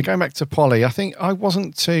going back to Polly, I think I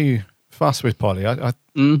wasn't too fussed with Polly. I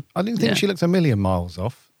didn't think she looked a million miles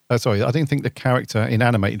off. I didn't think the character in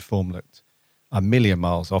animated form looked a million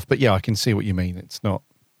miles off. But yeah, I can see what you mean. It's not.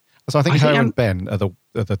 So I think her and Ben are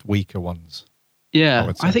the weaker ones.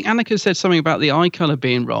 Yeah, I think Annika said something about the eye colour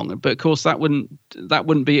being wrong, but of course that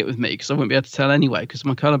wouldn't be it with me because I wouldn't be able to tell anyway because of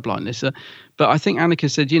my colour blindness. But I think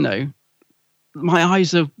Annika said, my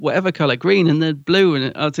eyes are whatever colour, green and they're blue,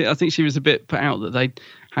 and I think she was a bit put out that they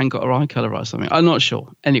hadn't got her eye colour right or something. I'm not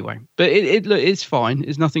sure. Anyway, but it's fine.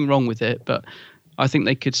 There's nothing wrong with it, but I think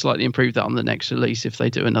they could slightly improve that on the next release if they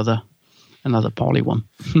do another Polly one.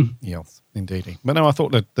 Yes, indeed. But no, I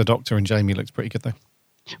thought that the Doctor and Jamie looked pretty good though.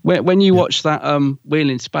 When you watch that Wheel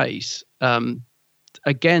in Space,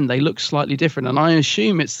 again, they look slightly different. And I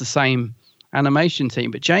assume it's the same animation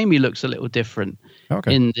team, but Jamie looks a little different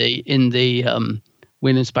in the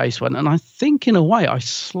Wheel in Space one, and I think in a way I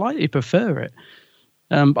slightly prefer it.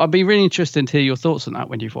 I'd be really interested to hear your thoughts on that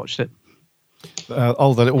when you've watched it. The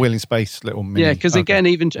little Wheel in Space little mini. Yeah, because again,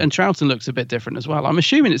 even and Troughton looks a bit different as well. I'm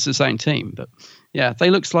assuming it's the same team, but yeah,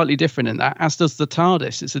 they look slightly different in that. As does the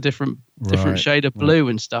TARDIS. It's a different shade of blue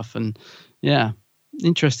and stuff. And yeah,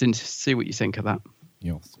 interesting to see what you think of that.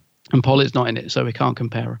 Yes. And Polly's not in it, so we can't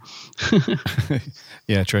compare her.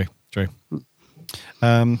 Yeah, true.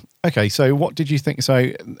 Okay, so what did you think?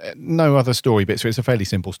 So no other story bits. So it's a fairly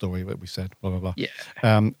simple story that we said. Blah blah blah.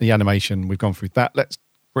 Yeah. The animation, we've gone through that. Let's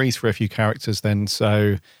breeze through a few characters then.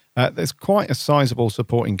 So there's quite a sizable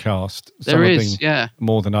supporting cast. There is, yeah.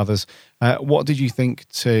 More than others. What did you think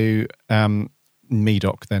to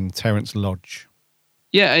Medoc then, Terence Lodge?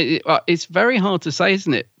 Yeah, it's very hard to say,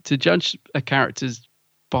 isn't it, to judge a character's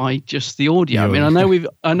by just the audio. I mean,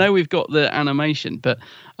 I know we've got the animation, but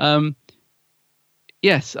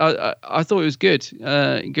yes, I thought it was good.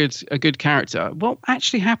 A good character. What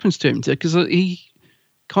actually happens to him? Because he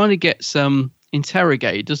kind of gets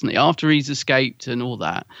interrogated, doesn't he? After he's escaped and all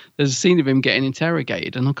that, there's a scene of him getting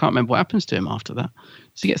interrogated, and I can't remember what happens to him after that.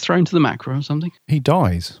 Does he get thrown to the macro or something? He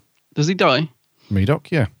dies. Does he die?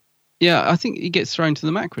 Medoc, yeah. Yeah, I think he gets thrown to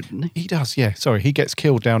the macro, didn't he? He does, yeah. Sorry, he gets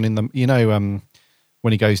killed down in the,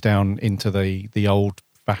 when he goes down into the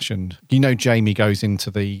old-fashioned, Jamie goes into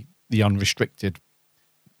the unrestricted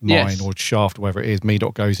mine or shaft, or whatever it is.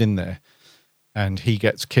 Medoc goes in there, and he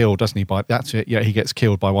gets killed, doesn't he? That's it. Yeah, he gets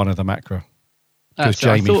killed by one of the macro because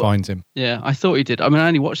Jamie finds him. Yeah, I thought he did. I mean, I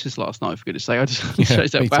only watched this last night, for goodness sake. I just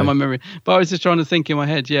shows that bad my memory. But I was just trying to think in my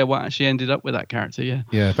head, what actually ended up with that character. Yeah.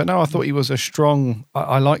 Yeah, but no, I thought he was a strong.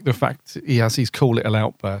 I like the fact he has these cool little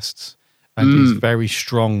outbursts, and he's very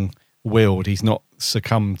strong-willed. He's not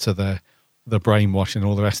succumbed to the brainwash and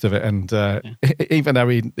all the rest of it. And even though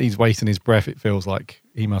he's wasting his breath, it feels like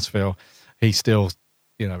he must feel he's still,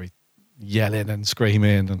 he's yelling and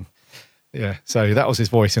screaming. And yeah, so that was his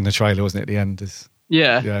voice in the trailer, wasn't it? At the end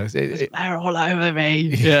they're all over me.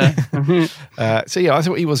 Yeah. So yeah, I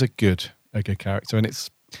thought he was a good character, and it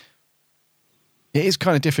is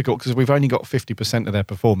kind of difficult because we've only got 50% of their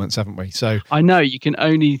performance, haven't we? So I know you can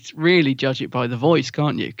only really judge it by the voice,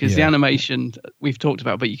 can't you? Because the animation we've talked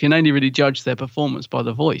about, but you can only really judge their performance by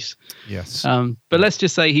the voice. Yes. But let's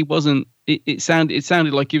just say he wasn't. It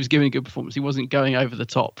sounded like he was giving a good performance. He wasn't going over the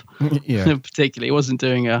top. Yeah. Particularly, he wasn't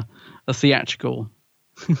doing a theatrical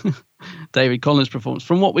David Collins performance,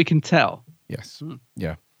 from what we can tell. Yes.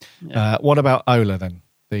 Yeah. What about Ola then,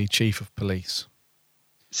 the chief of police?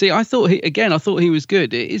 See, I thought he was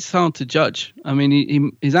good. It is hard to judge. I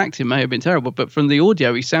mean, his acting may have been terrible, but from the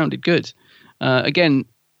audio, he sounded good. Again,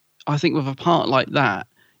 I think with a part like that,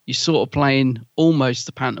 you're sort of playing almost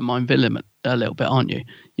the pantomime villain a little bit, aren't you?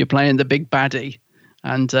 You're playing the big baddie.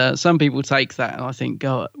 And some people take that and I think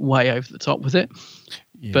go way over the top with it.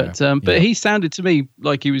 Yeah, but he sounded to me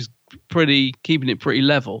like he was keeping it pretty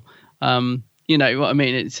level. You know what I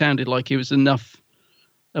mean? It sounded like he was enough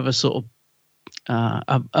of a sort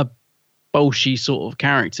of a bolshy sort of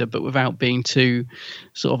character, but without being too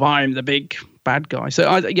sort of I'm the big bad guy.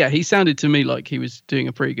 So he sounded to me like he was doing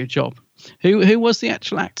a pretty good job. Who was the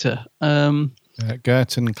actual actor?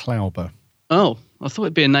 Gerton Klauber. Oh, I thought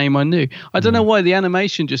it'd be a name I knew. I don't know why the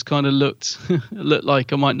animation just kind of looked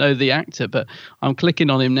like I might know the actor, but I'm clicking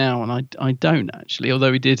on him now and I don't actually.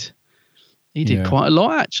 Although he did quite a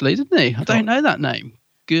lot actually, didn't he? I don't know that name.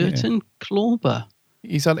 Gerton Klauber.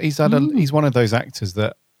 He's one of those actors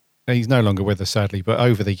that he's no longer with us sadly, but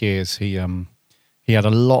over the years he had a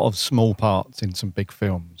lot of small parts in some big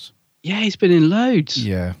films. Yeah, he's been in loads.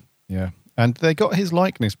 Yeah, and they got his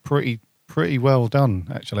likeness pretty well done,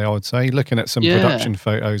 actually, I would say. Looking at some production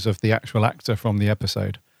photos of the actual actor from the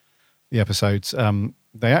episodes,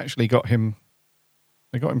 they actually got him.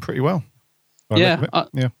 They got him pretty well.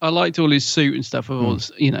 I liked all his suit and stuff. With all this,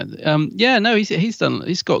 he's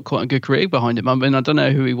got quite a good career behind him. I mean, I don't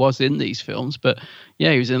know who he was in these films, but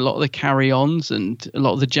he was in a lot of the Carry-Ons and a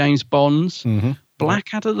lot of the James Bonds. Mm-hmm.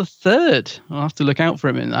 Blackadder the Third. I'll have to look out for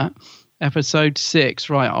him in that. Episode 6,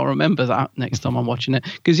 right? I'll remember that next time I'm watching it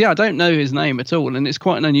because I don't know his name at all, and it's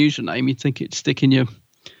quite an unusual name. You'd think it'd stick in your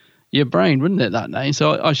brain, wouldn't it? That name.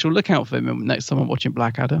 So I shall look out for him next time I'm watching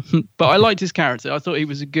Blackadder. But I liked his character. I thought he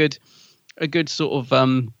was a good sort of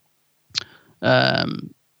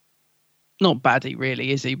not baddie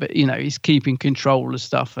really, is he? But he's keeping control of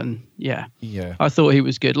stuff, and I thought he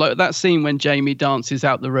was good. Like that scene when Jamie dances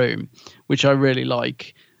out the room, which I really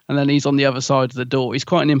like. And then he's on the other side of the door. He's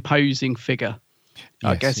quite an imposing figure,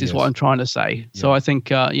 I guess is what I'm trying to say. Yeah. So I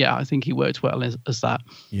think, I think he worked well as that.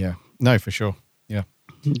 Yeah, no, for sure. Yeah.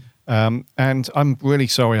 And I'm really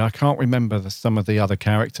sorry, I can't remember some of the other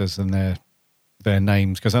characters and their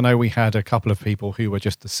names, because I know we had a couple of people who were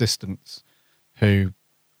just assistants who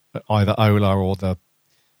either Ola or the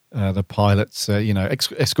pilots,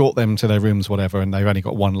 escort them to their rooms, whatever, and they've only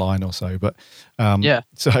got one line or so. But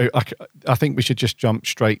so I think we should just jump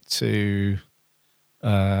straight to.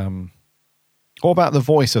 What about the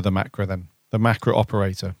voice of the macro then? The macro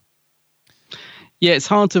operator. Yeah, it's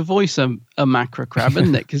hard to voice a macro crab,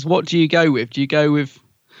 isn't it? Because what do you go with? Do you go with?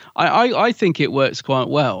 I think it works quite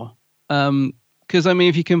well. Because I mean,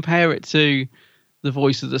 if you compare it to the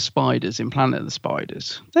voice of the spiders in Planet of the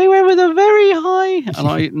Spiders, they went with a very high, and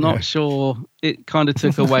I'm not sure it kind of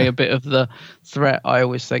took away a bit of the threat, I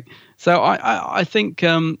always think. So I think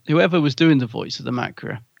whoever was doing the voice of the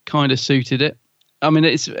macro kind of suited it. I mean,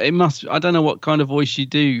 it must. I don't know what kind of voice you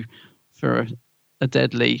do for a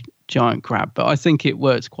deadly giant crab, but I think it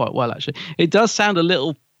works quite well. Actually, it does sound a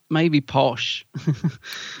little maybe posh,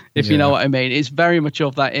 if you know what I mean. It's very much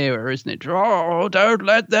of that era, isn't it? Oh, don't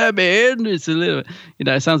let them in. It's a little,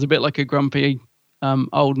 it sounds a bit like a grumpy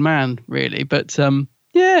old man, really. But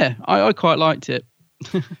I quite liked it.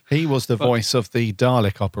 He was the voice of the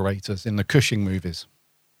Dalek operators in the Cushing movies.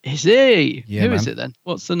 Is he? Yeah, Who is it then?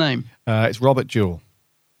 What's the name? It's Robert Jewell.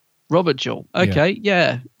 Robert Jewell. Okay,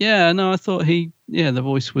 yeah. No, I thought the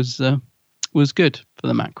voice was good for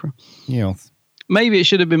the macro. Yeah. Maybe it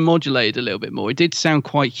should have been modulated a little bit more. It did sound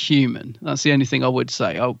quite human. That's the only thing I would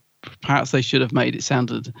say. Perhaps they should have made it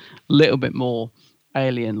sounded a little bit more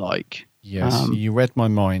alien-like. Yes, you read my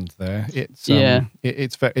mind there. It's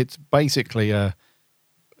it's basically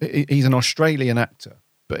he's an Australian actor,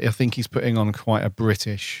 but I think he's putting on quite a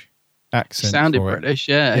British accent. He sounded British,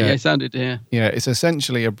 yeah. He sounded, yeah. Yeah, it's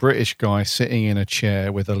essentially a British guy sitting in a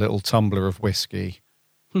chair with a little tumbler of whiskey,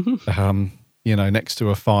 next to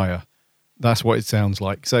a fire. That's what it sounds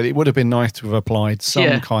like. So it would have been nice to have applied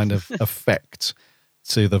some kind of effect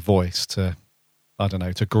to the voice to, I don't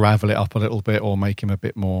know, to gravel it up a little bit or make him a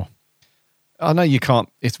bit more. I know you can't,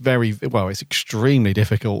 it's extremely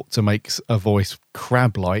difficult to make a voice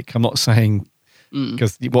crab-like. I'm not saying,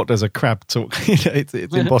 because what does a crab talk? It's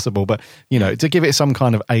impossible, but, to give it some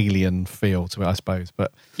kind of alien feel to it, I suppose.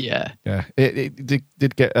 But it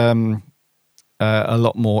did get a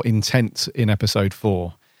lot more intense in episode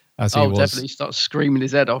 4. As he was, definitely starts screaming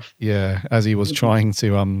his head off. Yeah, as he was trying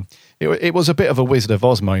to it was a bit of a Wizard of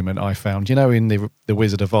Oz moment, I found. In the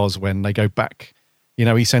Wizard of Oz, when they go back,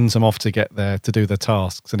 he sends them off to get there to do the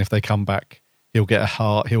tasks, and if they come back, he'll get a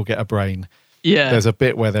heart, he'll get a brain. Yeah. There's a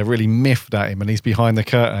bit where they're really miffed at him, and he's behind the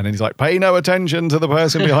curtain, and he's like, "Pay no attention to the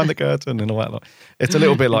person behind the curtain," and all that. It's a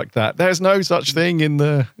little bit like that. There's no such thing in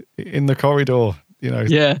the corridor.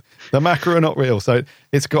 The macro are not real, so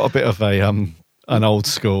it's got a bit of a an old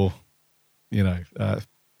school, I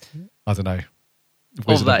don't know,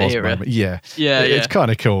 Wizard of that Oz era. moment. Yeah. It's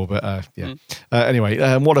kind of cool, but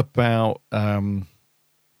anyway, what about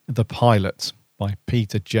The Pilot by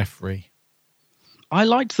Peter Jeffrey? I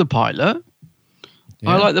liked The Pilot.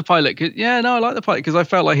 I like The Pilot. I like The Pilot because I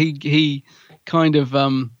felt like he kind of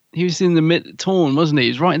he was in the torn, wasn't he?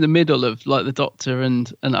 He was right in the middle of like the Doctor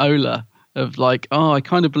and Ola. Of like, I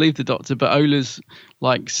kind of believe the Doctor, but Ola's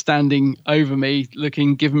like standing over me,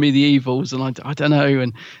 giving me the evils, and I don't know.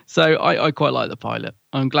 And so I quite like The Pilot.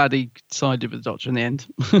 I'm glad he sided with the Doctor in the end.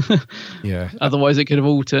 Yeah. Otherwise, it could have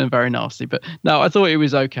all turned very nasty. But no, I thought it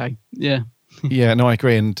was okay. Yeah. Yeah, no, I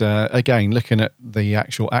agree. And again, looking at the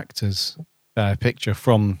actual actor's picture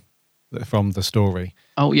from the story.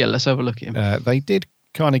 Oh yeah, let's have a look at him. They did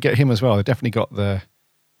kind of get him as well. They definitely got the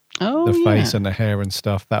face and the hair and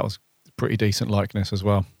stuff. That was pretty decent likeness as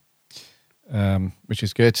well, which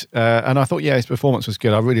is good. And I thought, his performance was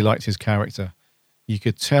good. I really liked his character. You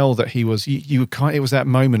could tell that he was. It was that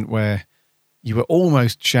moment where you were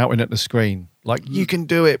almost shouting at the screen, like, "You can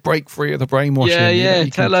do it! Break free of the brainwashing!" Yeah.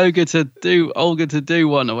 Tell Olga to do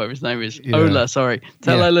one, or whatever his name is. Yeah. Ola, sorry.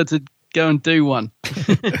 Tell Ola to go and do one.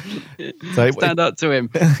 Stand up to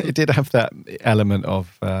him. It did have that element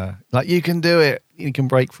of like, you can do it. You can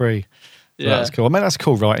break free. So that's cool. I mean, that's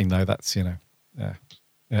cool writing, though. That's,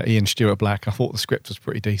 Ian Stewart Black. I thought the script was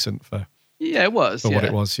pretty decent for it was. For what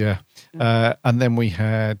it was, and then we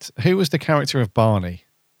had, who was the character of Barney?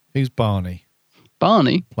 Who's Barney?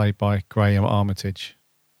 Barney? Played by Graham Armitage.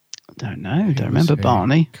 I don't know. I don't remember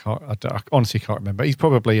Barney. I honestly can't remember. He's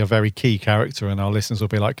probably a very key character, and our listeners will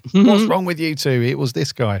be like, "What's wrong with you two? It was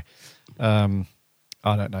this guy." I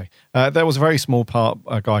don't know. There was a very small part,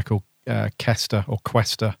 a guy called Quester,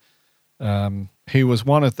 who was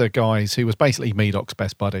one of the guys who was basically Medoc's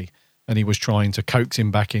best buddy, and he was trying to coax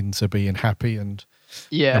him back into being happy and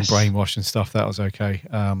Yes. and brainwash and stuff. That was okay.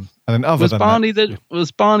 And then other Was than Barney that,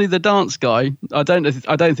 was Barney the dance guy? I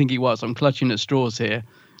don't think he was. I'm clutching at straws here.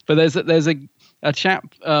 But there's a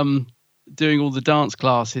chap doing all the dance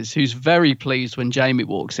classes who's very pleased when Jamie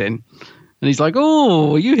walks in. And he's like,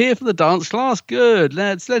 "Oh, are you here for the dance class? Good.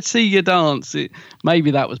 Let's see you dance." Maybe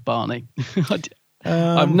that was Barney.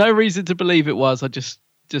 I've no reason to believe it was. I just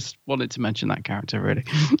wanted to mention that character, really.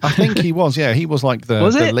 I think he was. Yeah, he was like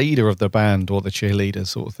the leader of the band or the cheerleader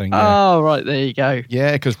sort of thing. Yeah. Oh, right. There you go.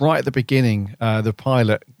 Yeah, because right at the beginning, the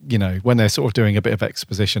pilot, when they're sort of doing a bit of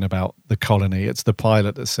exposition about the colony, it's the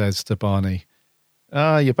pilot that says to Barney,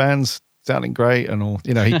 your band's sounding great and all,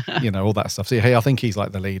 all that stuff. So I think he's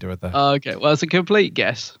like the leader of the... Okay, well, it's a complete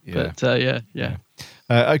guess. Yeah. But yeah.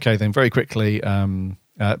 Okay, then very quickly, Ben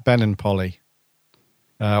and Polly.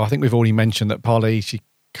 I think we've already mentioned that Polly, she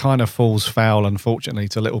kind of falls foul, unfortunately,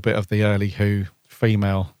 to a little bit of the early Who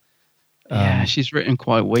female. Yeah, she's written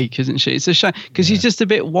quite weak, isn't she? It's a shame, because she's just a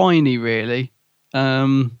bit whiny, really.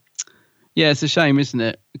 Yeah, it's a shame, isn't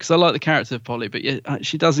it? Because I like the character of Polly, but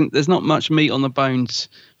she doesn't. There's not much meat on the bones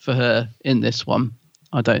for her in this one.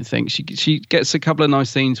 I don't think she gets a couple of nice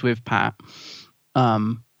scenes with Pat,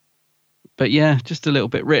 but yeah, just a little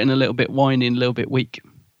bit written, a little bit whiny, and a little bit weak.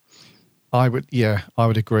 I would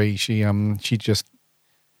agree. She's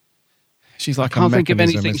like I can't think of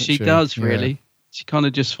anything she does really. Yeah. She kind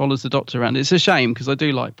of just follows the Doctor around. It's a shame because I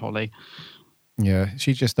do like Polly. Yeah,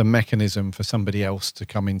 she's just a mechanism for somebody else to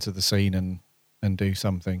come into the scene and do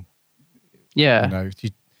something. Yeah.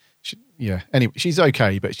 Anyway, she's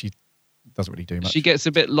okay, but she doesn't really do much. She gets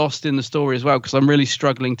a bit lost in the story as well because I'm really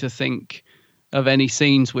struggling to think of any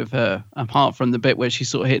scenes with her apart from the bit where she's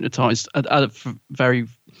sort of hypnotized very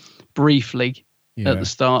briefly at the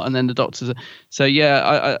start, and then the Doctor's. So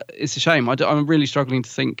yeah, it's a shame. I'm really struggling to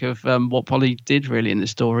think of what Polly did really in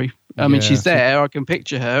this story. I mean, she's there. I can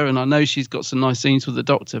picture her, and I know she's got some nice scenes with the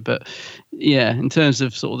Doctor. But yeah, in terms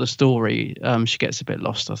of sort of the story, she gets a bit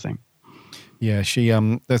lost, I think. Yeah, she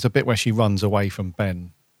there's a bit where she runs away from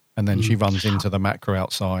Ben, and then she runs into the macro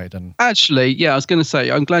outside. And actually, yeah, I was going to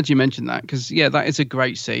say, I'm glad you mentioned that because that is a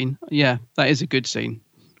great scene. Yeah, that is a good scene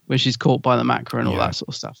where she's caught by the macro and all that sort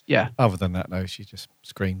of stuff. Yeah. Other than that, though, she just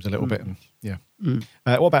screams a little bit, and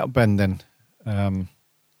what about Ben then?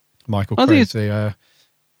 Michael Crazy.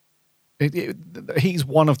 He's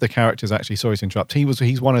one of the characters, actually, sorry to interrupt.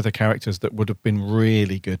 He's one of the characters that would have been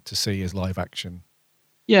really good to see as live action.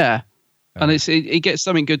 Yeah. And he gets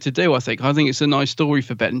something good to do, I think. I think it's a nice story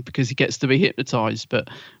for Ben because he gets to be hypnotized, but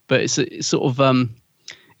it's sort of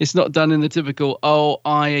it's not done in the typical,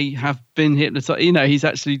 I have been hypnotized. He's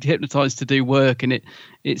actually hypnotized to do work, and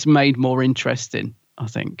it's made more interesting, I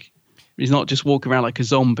think. He's not just walking around like a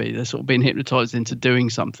zombie. They're sort of being hypnotized into doing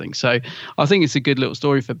something. So I think it's a good little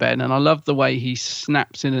story for Ben. And I love the way he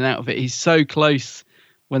snaps in and out of it. He's so close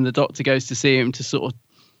when the Doctor goes to see him to sort of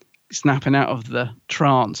snapping out of the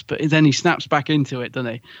trance, but then he snaps back into it,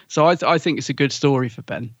 doesn't he? So I think it's a good story for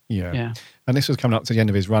Ben. Yeah. And this was coming up to the end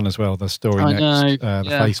of his run as well. The story the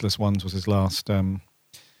Faceless Ones was his last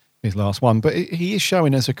one. But he is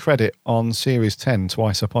showing as a credit on Series 10,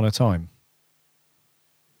 Twice Upon a Time.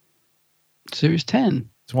 Series 10?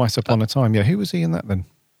 Twice Upon a Time, yeah. Who was he in that then?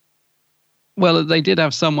 Well, they did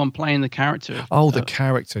have someone playing the character. The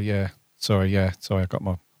character, yeah. Sorry, I got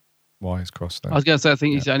my wires crossed there. I was going to say, I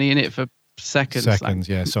think he's only in it for seconds.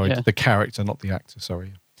 Yeah, sorry. The character, not the actor,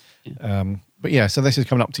 sorry. Yeah. But yeah, so this is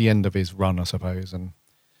coming up to the end of his run, I suppose. And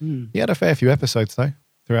he had a fair few episodes, though,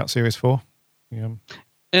 throughout Series 4. Yeah.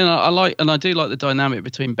 And I do like the dynamic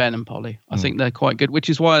between Ben and Polly. I think they're quite good, which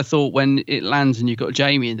is why I thought when it lands and you've got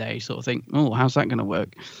Jamie in there, you sort of think, how's that going to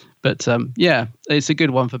work? But it's a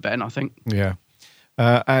good one for Ben, I think. Yeah.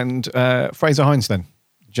 And Fraser Hines then,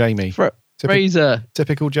 Jamie. Fraser.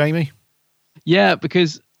 Typical Jamie? Yeah,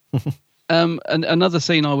 because and another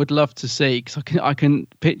scene I would love to see, because I can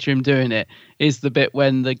picture him doing it, is the bit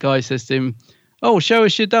when the guy says to him, show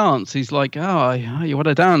us your dance. He's like, you want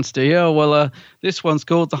to dance, do you? Well, this one's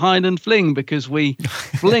called the Highland Fling because we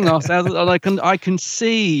fling ourselves. And I can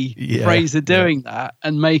see Fraser doing that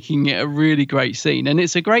and making it a really great scene. And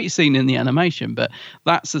it's a great scene in the animation, but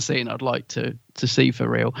that's the scene I'd like to see for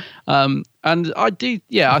real. And I do,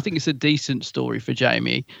 I think it's a decent story for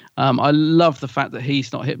Jamie. I love the fact that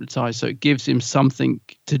he's not hypnotized, so it gives him something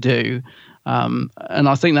to do. And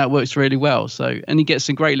I think that works really well. And he gets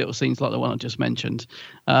some great little scenes like the one I just mentioned.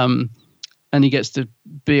 And he gets to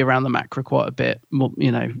be around the macro quite a bit,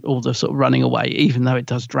 all the sort of running away, even though it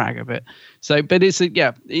does drag a bit. So, but it's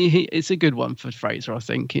a good one for Fraser, I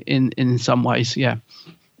think, in some ways. Yeah.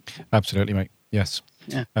 Absolutely, mate. Yes.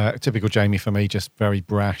 Yeah. Typical Jamie for me, just very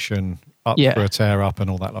brash and up for a tear up and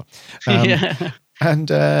all that lot. And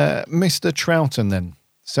Mr. Troughton then,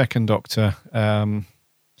 second Doctor.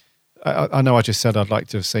 I know I just said I'd like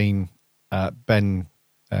to have seen Ben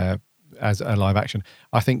as a live action.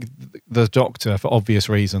 I think the Doctor, for obvious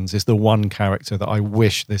reasons, is the one character that I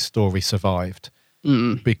wish this story survived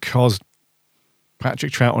because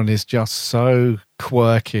Patrick Troughton is just so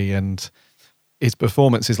quirky and his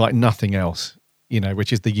performance is like nothing else,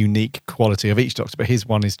 which is the unique quality of each Doctor. But his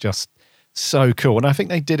one is just so cool. And I think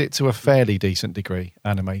they did it to a fairly decent degree,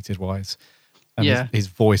 animated wise. And his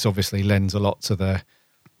voice obviously lends a lot to the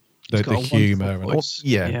humour.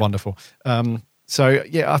 And wonderful. So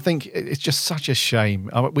I think it's just such a shame.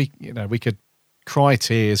 We could cry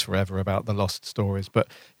tears forever about the lost stories, but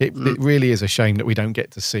it really is a shame that we don't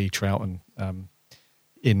get to see Troughton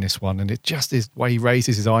in this one. And it just is the way he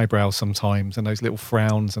raises his eyebrows sometimes and those little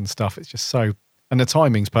frowns and stuff. It's just so, and the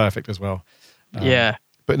timing's perfect as well.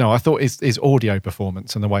 But no, I thought his audio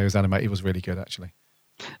performance and the way it was animated was really good, actually.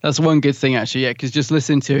 That's one good thing, actually, because just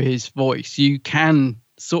listening to his voice, you can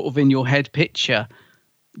sort of in your head picture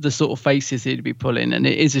the sort of faces he'd be pulling, and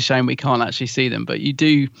it is a shame we can't actually see them, but you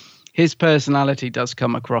do. His personality does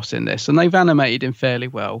come across in this, and they've animated him fairly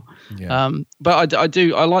well. But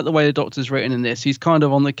I like the way the Doctor's written in this. He's kind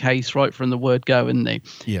of on the case right from the word go, isn't he?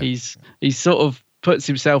 He's sort of puts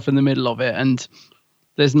himself in the middle of it, and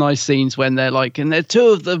there's nice scenes when they're like, and they're two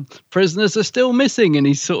of the prisoners are still missing, and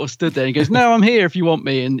he's sort of stood there and he goes, "No, I'm here if you want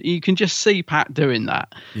me," and you can just see Pat doing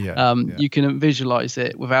that. You can visualize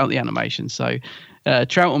it without the animation. So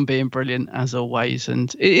Troughton being brilliant as always,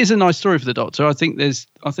 and it is a nice story for the Doctor. I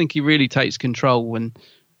think he really takes control and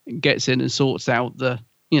gets in and sorts out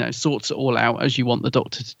sorts it all out as you want the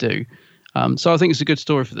Doctor to do. So I think it's a good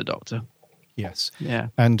story for the Doctor. Yes. Yeah.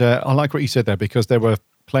 And I like what you said there, because there were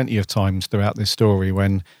plenty of times throughout this story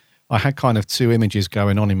when I had kind of two images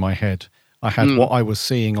going on in my head. I had what I was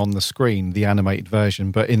seeing on the screen, the animated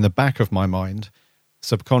version, but in the back of my mind,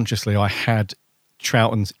 subconsciously, I had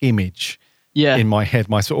Troughton's image in my head.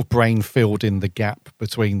 My sort of brain filled in the gap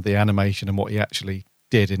between the animation and what he actually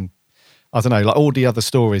did. And I don't know, like all the other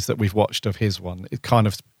stories that we've watched of his one, it kind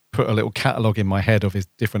of put a little catalogue in my head of his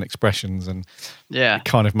different expressions, and it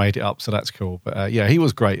kind of made it up. So that's cool. But he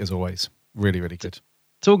was great as always. Really, really good.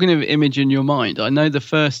 Talking of image in your mind, I know the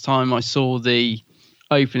first time I saw the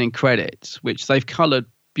opening credits, which they've coloured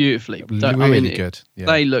beautifully. Really good. Yeah.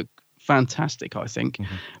 They look fantastic, I think.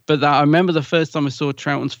 But I remember the first time I saw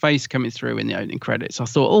Troughton's face coming through in the opening credits, I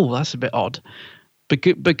thought, oh, that's a bit odd.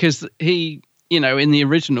 Because he, in the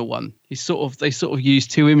original one, they sort of use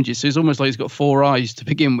two images. So it's almost like he's got four eyes to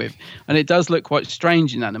begin with. And it does look quite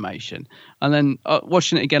strange in animation. And then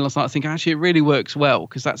watching it again last night, I think actually it really works well,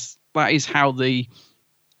 because that is how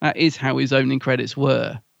his opening credits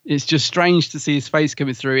were. It's just strange to see his face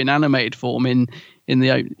coming through in animated form in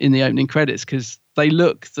the opening credits, because they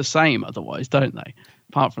look the same otherwise, don't they?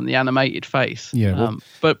 Apart from the animated face. Yeah.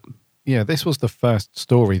 This was the first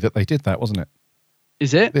story that they did that, wasn't it?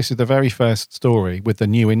 Is it? This is the very first story with the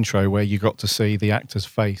new intro where you got to see the actor's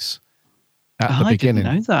face at the beginning.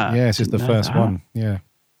 I didn't know that. Yeah, this is the first one. Yeah.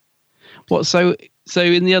 What? So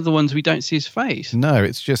in the other ones we don't see his face? No,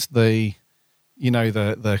 it's just the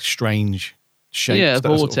strange shapes. Yeah,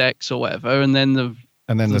 vortex or whatever, and then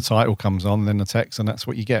the title comes on, and then the text, and that's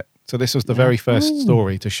what you get. So this was the very first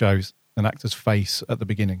story to show an actor's face at the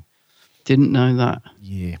beginning. Didn't know that.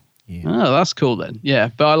 Yeah. Oh, that's cool then. Yeah,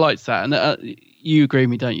 but I liked that, and you agree with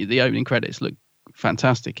me, don't you? The opening credits look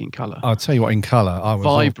fantastic in colour. I'll tell you what, in colour, I was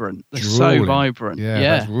vibrant. They're so vibrant.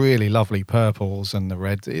 Yeah. Those really lovely purples and the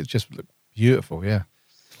reds. It just looked beautiful. Yeah.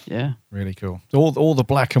 Yeah. Really cool. All the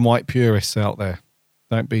black and white purists out there,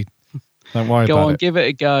 don't worry about it. Go on, give it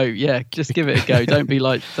a go. Yeah, just give it a go. Don't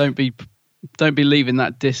be leaving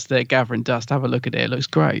that disc there gathering dust. Have a look at it. It looks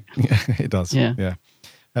great. Yeah, it does. Yeah.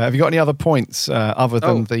 Have you got any other points other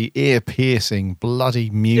than the ear-piercing, bloody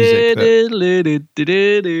music? Is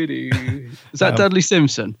that Dudley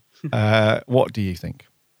Simpson? What do you think?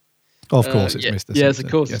 Of course, it's Mr. Simpson. Yes, of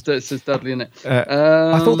course, it's Dudley in it.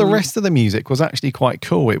 I thought the rest of the music was actually quite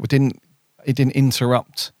cool. It didn't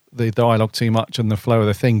interrupt the dialogue too much and the flow of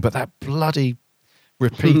the thing, but that bloody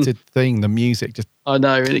repeated thing, the music just... I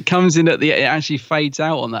know, and it comes in it actually fades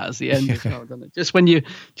out on that as the end as well, doesn't it? Just when you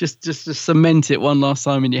just cement it one last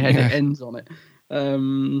time in your head, it ends on it.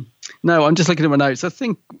 No, I'm just looking at my notes. I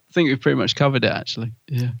think we've pretty much covered it, actually.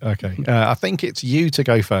 Yeah. Okay. I think it's you to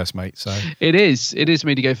go first, mate. So it is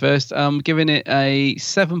me to go first. I'm giving it a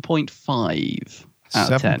 7.5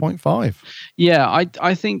 out of 10. 7.5. Yeah,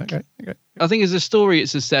 I think. Okay. I think as a story,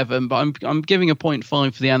 it's a 7, but I'm giving a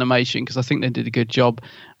 0.5 for the animation because I think they did a good job,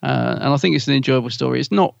 and I think it's an enjoyable story.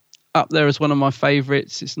 It's not up there as one of my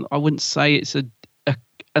favourites. I wouldn't say it's an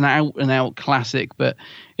out and out classic, but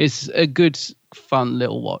it's a good, fun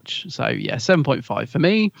little watch. So yeah, 7.5 for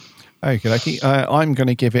me. Okay, I'm going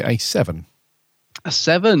to give it a 7. A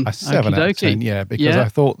 7? A 7 out of 10, yeah, because I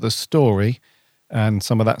thought the story and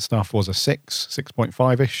some of that stuff was a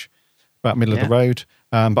 6.5-ish, about middle of the road.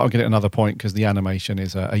 But I'll get it another point because the animation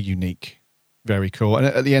is a unique, very cool. And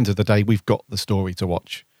at the end of the day, we've got the story to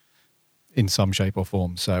watch in some shape or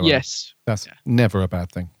form. So yes, that's never a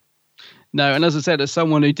bad thing. No, and as I said, as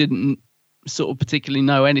someone who didn't sort of particularly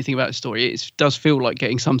know anything about the story, it does feel like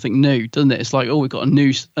getting something new, doesn't it? It's like, we've got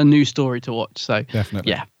a new story to watch. So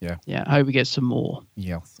definitely, yeah. I hope we get some more.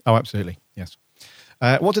 Yeah. Oh, absolutely. Yes.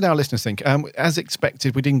 What did our listeners think? As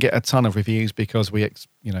expected, we didn't get a ton of reviews because we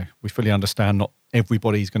fully understand not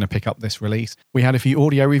everybody's going to pick up this release. We had a few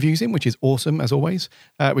audio reviews in, which is awesome as always.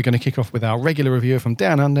 We're going to kick off with our regular reviewer from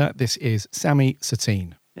Down Under. This is Sammy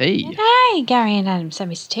Satine. Hey, Gary and Adam,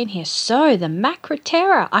 Sammy Satine here. So, the Macra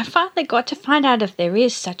Terror. I finally got to find out if there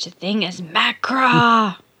is such a thing as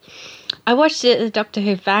Macra. I watched it at the Doctor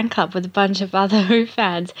Who fan club with a bunch of other Who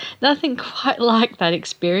fans. Nothing quite like that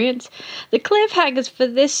experience. The cliffhangers for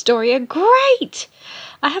this story are great.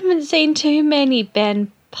 I haven't seen too many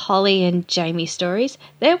Ben, Polly and Jamie stories.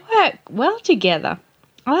 They work well together.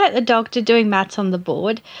 I like the Doctor doing maths on the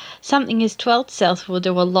board. Something his 12th self will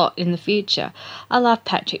do a lot in the future. I love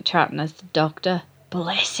Patrick Troughton as the Doctor.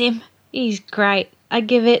 Bless him. He's great. I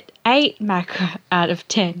give it 8 Macra out of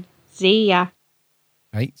 10. See ya.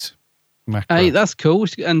 8 Macra. Hey, that's cool.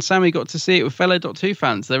 And Sammy got to see it with fellow Doctor Who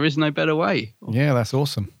fans. There is no better way. Yeah, that's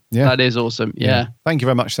awesome. Yeah, that is awesome. Yeah. Thank you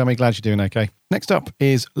very much, Sammy. Glad you're doing okay. Next up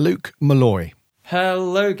is Luke Malloy.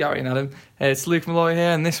 Hello, Gary and Adam. It's Luke Malloy here,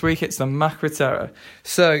 and this week it's the Macra Terror.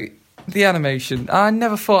 So, the animation. I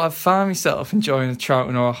never thought I'd find myself enjoying a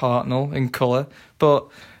Troughton or a Hartnell in colour, but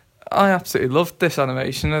I absolutely loved this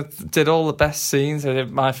animation. I did all the best scenes. I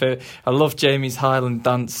did my favourite. I love Jamie's Highland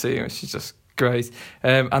dance scene, which is just great.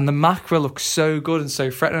 And the Macra looks so good and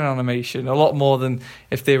so threatening animation, a lot more than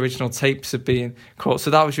if the original tapes had been cut.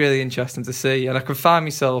 So that was really interesting to see. And I could find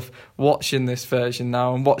myself watching this version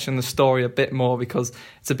now and watching the story a bit more because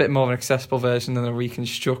it's a bit more of an accessible version than a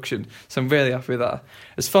reconstruction. So I'm really happy with that.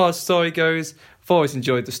 As far as story goes, I've always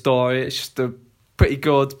enjoyed the story. It's just a pretty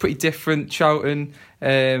good, pretty different Troughton,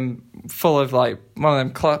 full of like one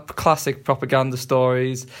of them classic propaganda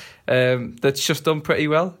stories that's just done pretty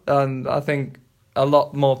well. And I think a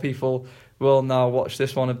lot more people will now watch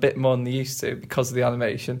this one a bit more than they used to because of the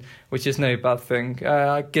animation, which is no bad thing.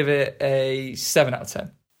 I give it a 7 out of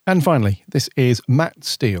 10. And finally, this is Matt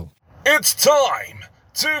Steele. It's time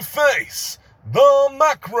to face the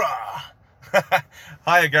Macra.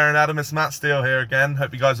 Hi, Gary and Adam. It's Matt Steele here again.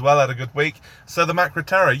 Hope you guys well, had a good week. So the Macra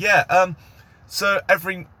Terror, so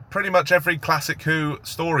pretty much every classic Who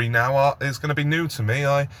story now is going to be new to me.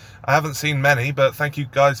 I haven't seen many, but thank you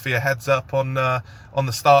guys for your heads up on the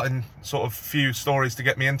starting sort of few stories to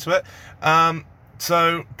get me into it.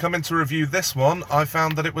 So coming to review this one, I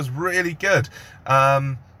found that it was really good.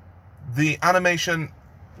 The animation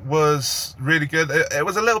was really good. It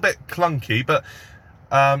was a little bit clunky, but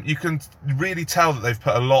you can really tell that they've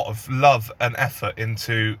put a lot of love and effort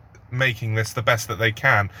into making this the best that they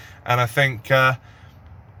can. And I think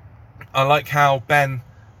I like how Ben,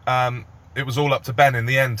 it was all up to Ben in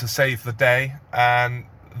the end to save the day, and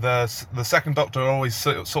the second Doctor always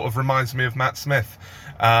sort of reminds me of Matt Smith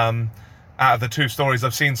out of the 2 stories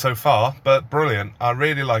I've seen so far, but brilliant. I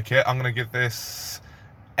really like it. I'm going to give this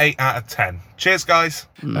 8 out of 10. Cheers, guys.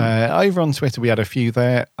 Over on Twitter, we had a few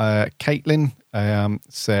there. Caitlin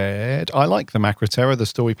said, I like the Macra Terror. The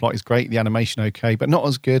story plot is great. The animation okay, but not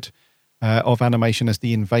as good of animation as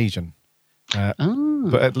The Invasion.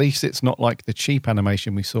 But at least it's not like the cheap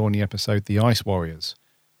animation we saw in the episode The Ice Warriors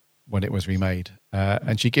when it was remade.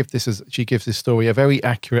 And she gives this story a very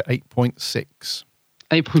accurate 8.6.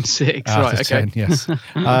 8.6, right, okay. 10, yes.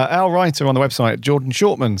 Our writer on the website, Jordan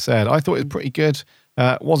Shortman, said, I thought it was pretty good.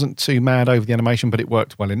 Wasn't too mad over the animation, but it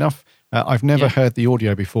worked well enough. I've never heard the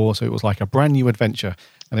audio before, so it was like a brand new adventure.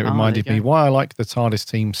 And it reminded me why I like the TARDIS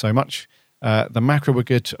team so much. The Macra were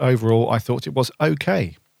good overall. I thought it was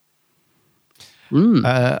okay.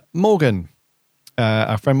 Morgan,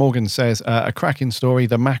 our friend Morgan says, a cracking story.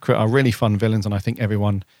 The Macra are really fun villains, and I think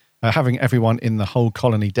having everyone in the whole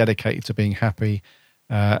colony dedicated to being happy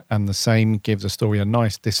and the same gives a story a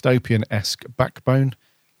nice dystopian-esque backbone.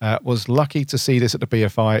 Was lucky to see this at the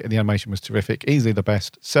BFI, and the animation was terrific. Easily the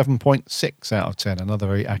best. 7.6 out of 10. Another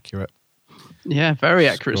very accurate. Yeah, very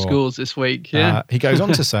accurate scores this week. Yeah. He goes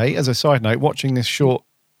on to say, as a side note, watching this short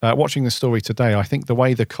watching the story today, I think the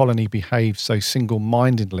way the colony behaves so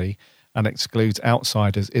single-mindedly and excludes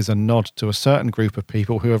outsiders is a nod to a certain group of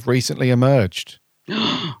people who have recently emerged.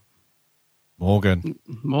 Morgan.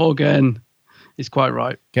 He's quite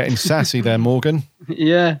right. Getting sassy there, Morgan.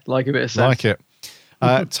 Yeah, like a bit of sass. Like it.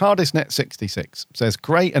 TARDISNet66 says,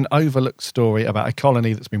 great and overlooked story about a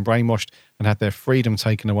colony that's been brainwashed and had their freedom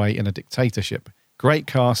taken away in a dictatorship. Great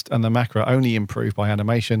cast, and the macro only improved by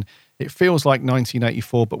animation. It feels like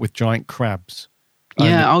 1984, but with giant crabs.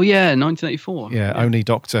 Yeah, 1984. Yeah, only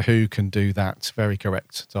Doctor Who can do that. Very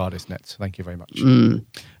correct, TARDISNet. Thank you very much.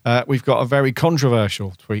 We've got a very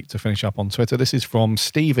controversial tweet to finish up on Twitter. This is from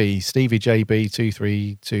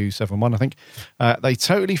StevieJB23271, I think. They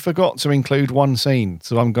totally forgot to include one scene,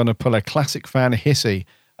 so I'm going to pull a classic fan hissy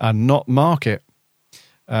and not mark it.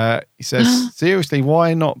 He says, seriously,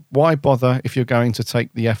 why bother if you're going to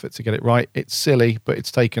take the effort to get it right? It's silly, but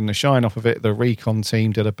it's taken the shine off of it. The recon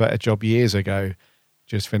team did a better job years ago.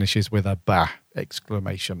 Just finishes with a bah!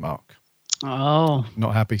 Exclamation mark. Oh.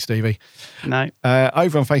 Not happy, Stevie. No.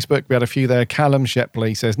 Over on Facebook, we had a few there. Callum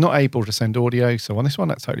Shepley says, not able to send audio. So on this one,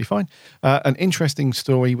 that's totally fine. An interesting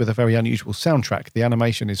story with a very unusual soundtrack. The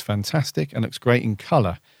animation is fantastic and looks great in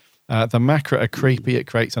colour. The macra are creepy. It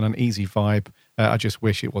creates an uneasy vibe. I just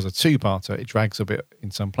wish it was a two-parter. It drags a bit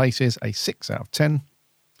in some places. A 6 out of 10.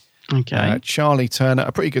 Okay. Charlie Turner,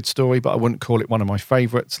 a pretty good story, but I wouldn't call it one of my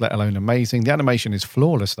favourites, let alone amazing. The animation is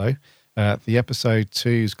flawless, though. The episode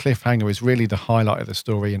 2's cliffhanger is really the highlight of the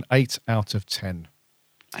story, an 8 out of 10.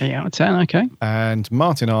 8 out of 10, okay. And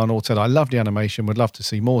Martin Arnold said, I love the animation, would love to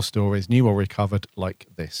see more stories, new or recovered, like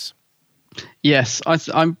this. Yes,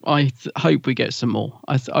 I hope we get some more.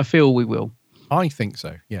 I feel we will. I think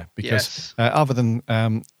so, yeah, because other than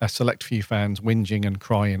a select few fans whinging and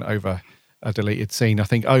crying over a deleted scene, I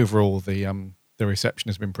think overall the reception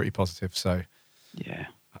has been pretty positive. So yeah,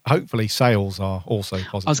 hopefully sales are also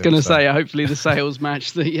positive. I was going to say, hopefully the sales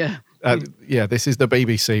match the yeah, this is the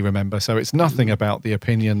BBC, remember, so it's nothing about the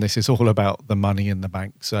opinion. This is all about the money in the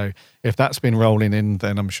bank. So if that's been rolling in,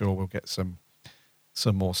 then I'm sure we'll get some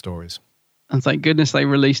more stories. And thank goodness they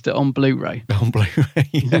released it on Blu-ray. On Blu-ray,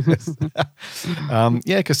 yes.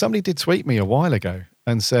 Yeah, because somebody did tweet me a while ago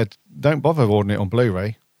and said, don't bother ordering it on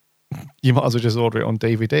Blu-ray. You might as well just order it on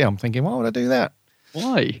DVD. I'm thinking, why would I do that?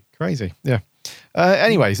 Why? Crazy, yeah.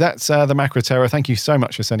 Anyways, that's the Macra Terror. Thank you so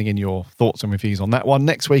much for sending in your thoughts and reviews on that one.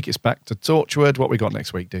 Next week, it's back to Torchwood. What we got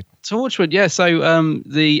next week, dude? Torchwood, yeah. So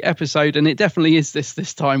the episode, and it definitely is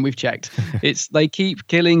this time we've checked. It's They Keep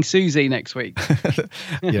Killing Susie next week.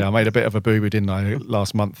 Yeah, I made a bit of a boo-boo, didn't I,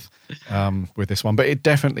 last month with this one, but it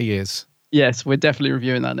definitely is. Yes, we're definitely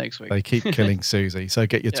reviewing that next week. They Keep Killing Susie. So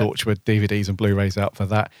get your Torchwood DVDs and Blu-rays out for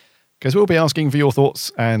that, because we'll be asking for your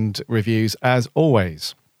thoughts and reviews as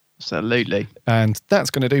always. Absolutely. And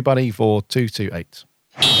that's going to do, buddy, for 228.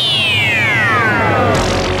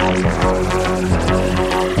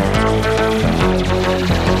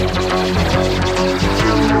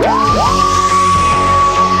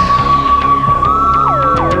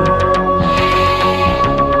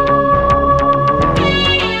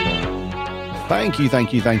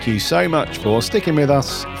 Thank you so much for sticking with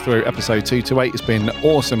us through episode 228. It's been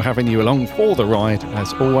awesome having you along for the ride,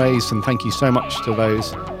 as always. And thank you so much to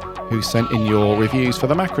those who sent in your reviews for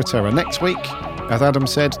the Macra Terror. Next week, as Adam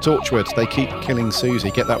said, Torchwood, They Keep Killing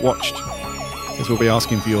Susie. Get that watched, because we'll be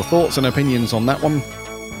asking for your thoughts and opinions on that one,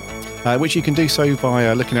 which you can do so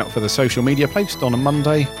via looking out for the social media post on a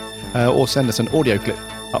Monday, or send us an audio clip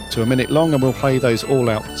up to a minute long, and we'll play those all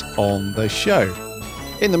out on the show.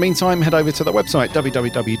 In the meantime, head over to the website,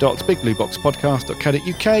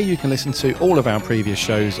 www.bigblueboxpodcast.co.uk. You can listen to all of our previous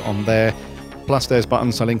shows on there. Plus, there's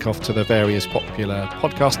buttons to link off to the various popular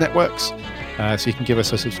podcast networks. So you can give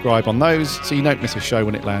us a subscribe on those so you don't miss a show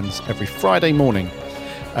when it lands every Friday morning.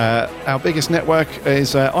 Our biggest network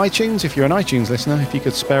is iTunes. If you're an iTunes listener, if you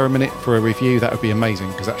could spare a minute for a review, that would be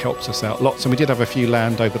amazing, because that helps us out lots. And we did have a few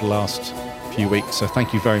land over the last few weeks, so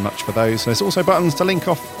thank you very much for those. There's also buttons to link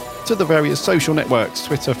off to the various social networks,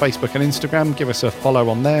 Twitter, Facebook and Instagram. Give us a follow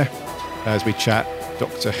on there as we chat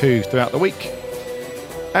Doctor Who throughout the week.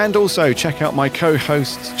 And also check out my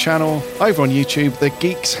co-host's channel over on YouTube, The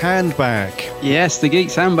Geek's Handbag. Yes, The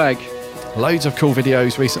Geek's Handbag. Loads of cool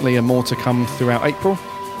videos recently and more to come throughout April.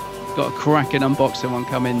 Got a cracking unboxing one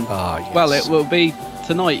coming. Yes. Well, it will be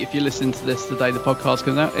tonight if you listen to this the day the podcast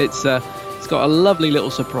comes out. It's got a lovely little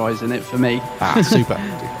surprise in it for me. Super.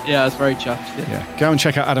 Yeah, I was very chuffed. Yeah. Go and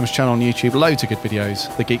check out Adam's channel on YouTube. Loads of good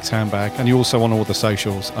videos, The Geek's Handbag. And you're also on all the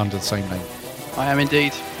socials under the same name. I am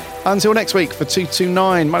indeed. Until next week for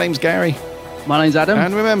 229, my name's Gary. My name's Adam.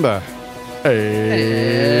 And remember, hey.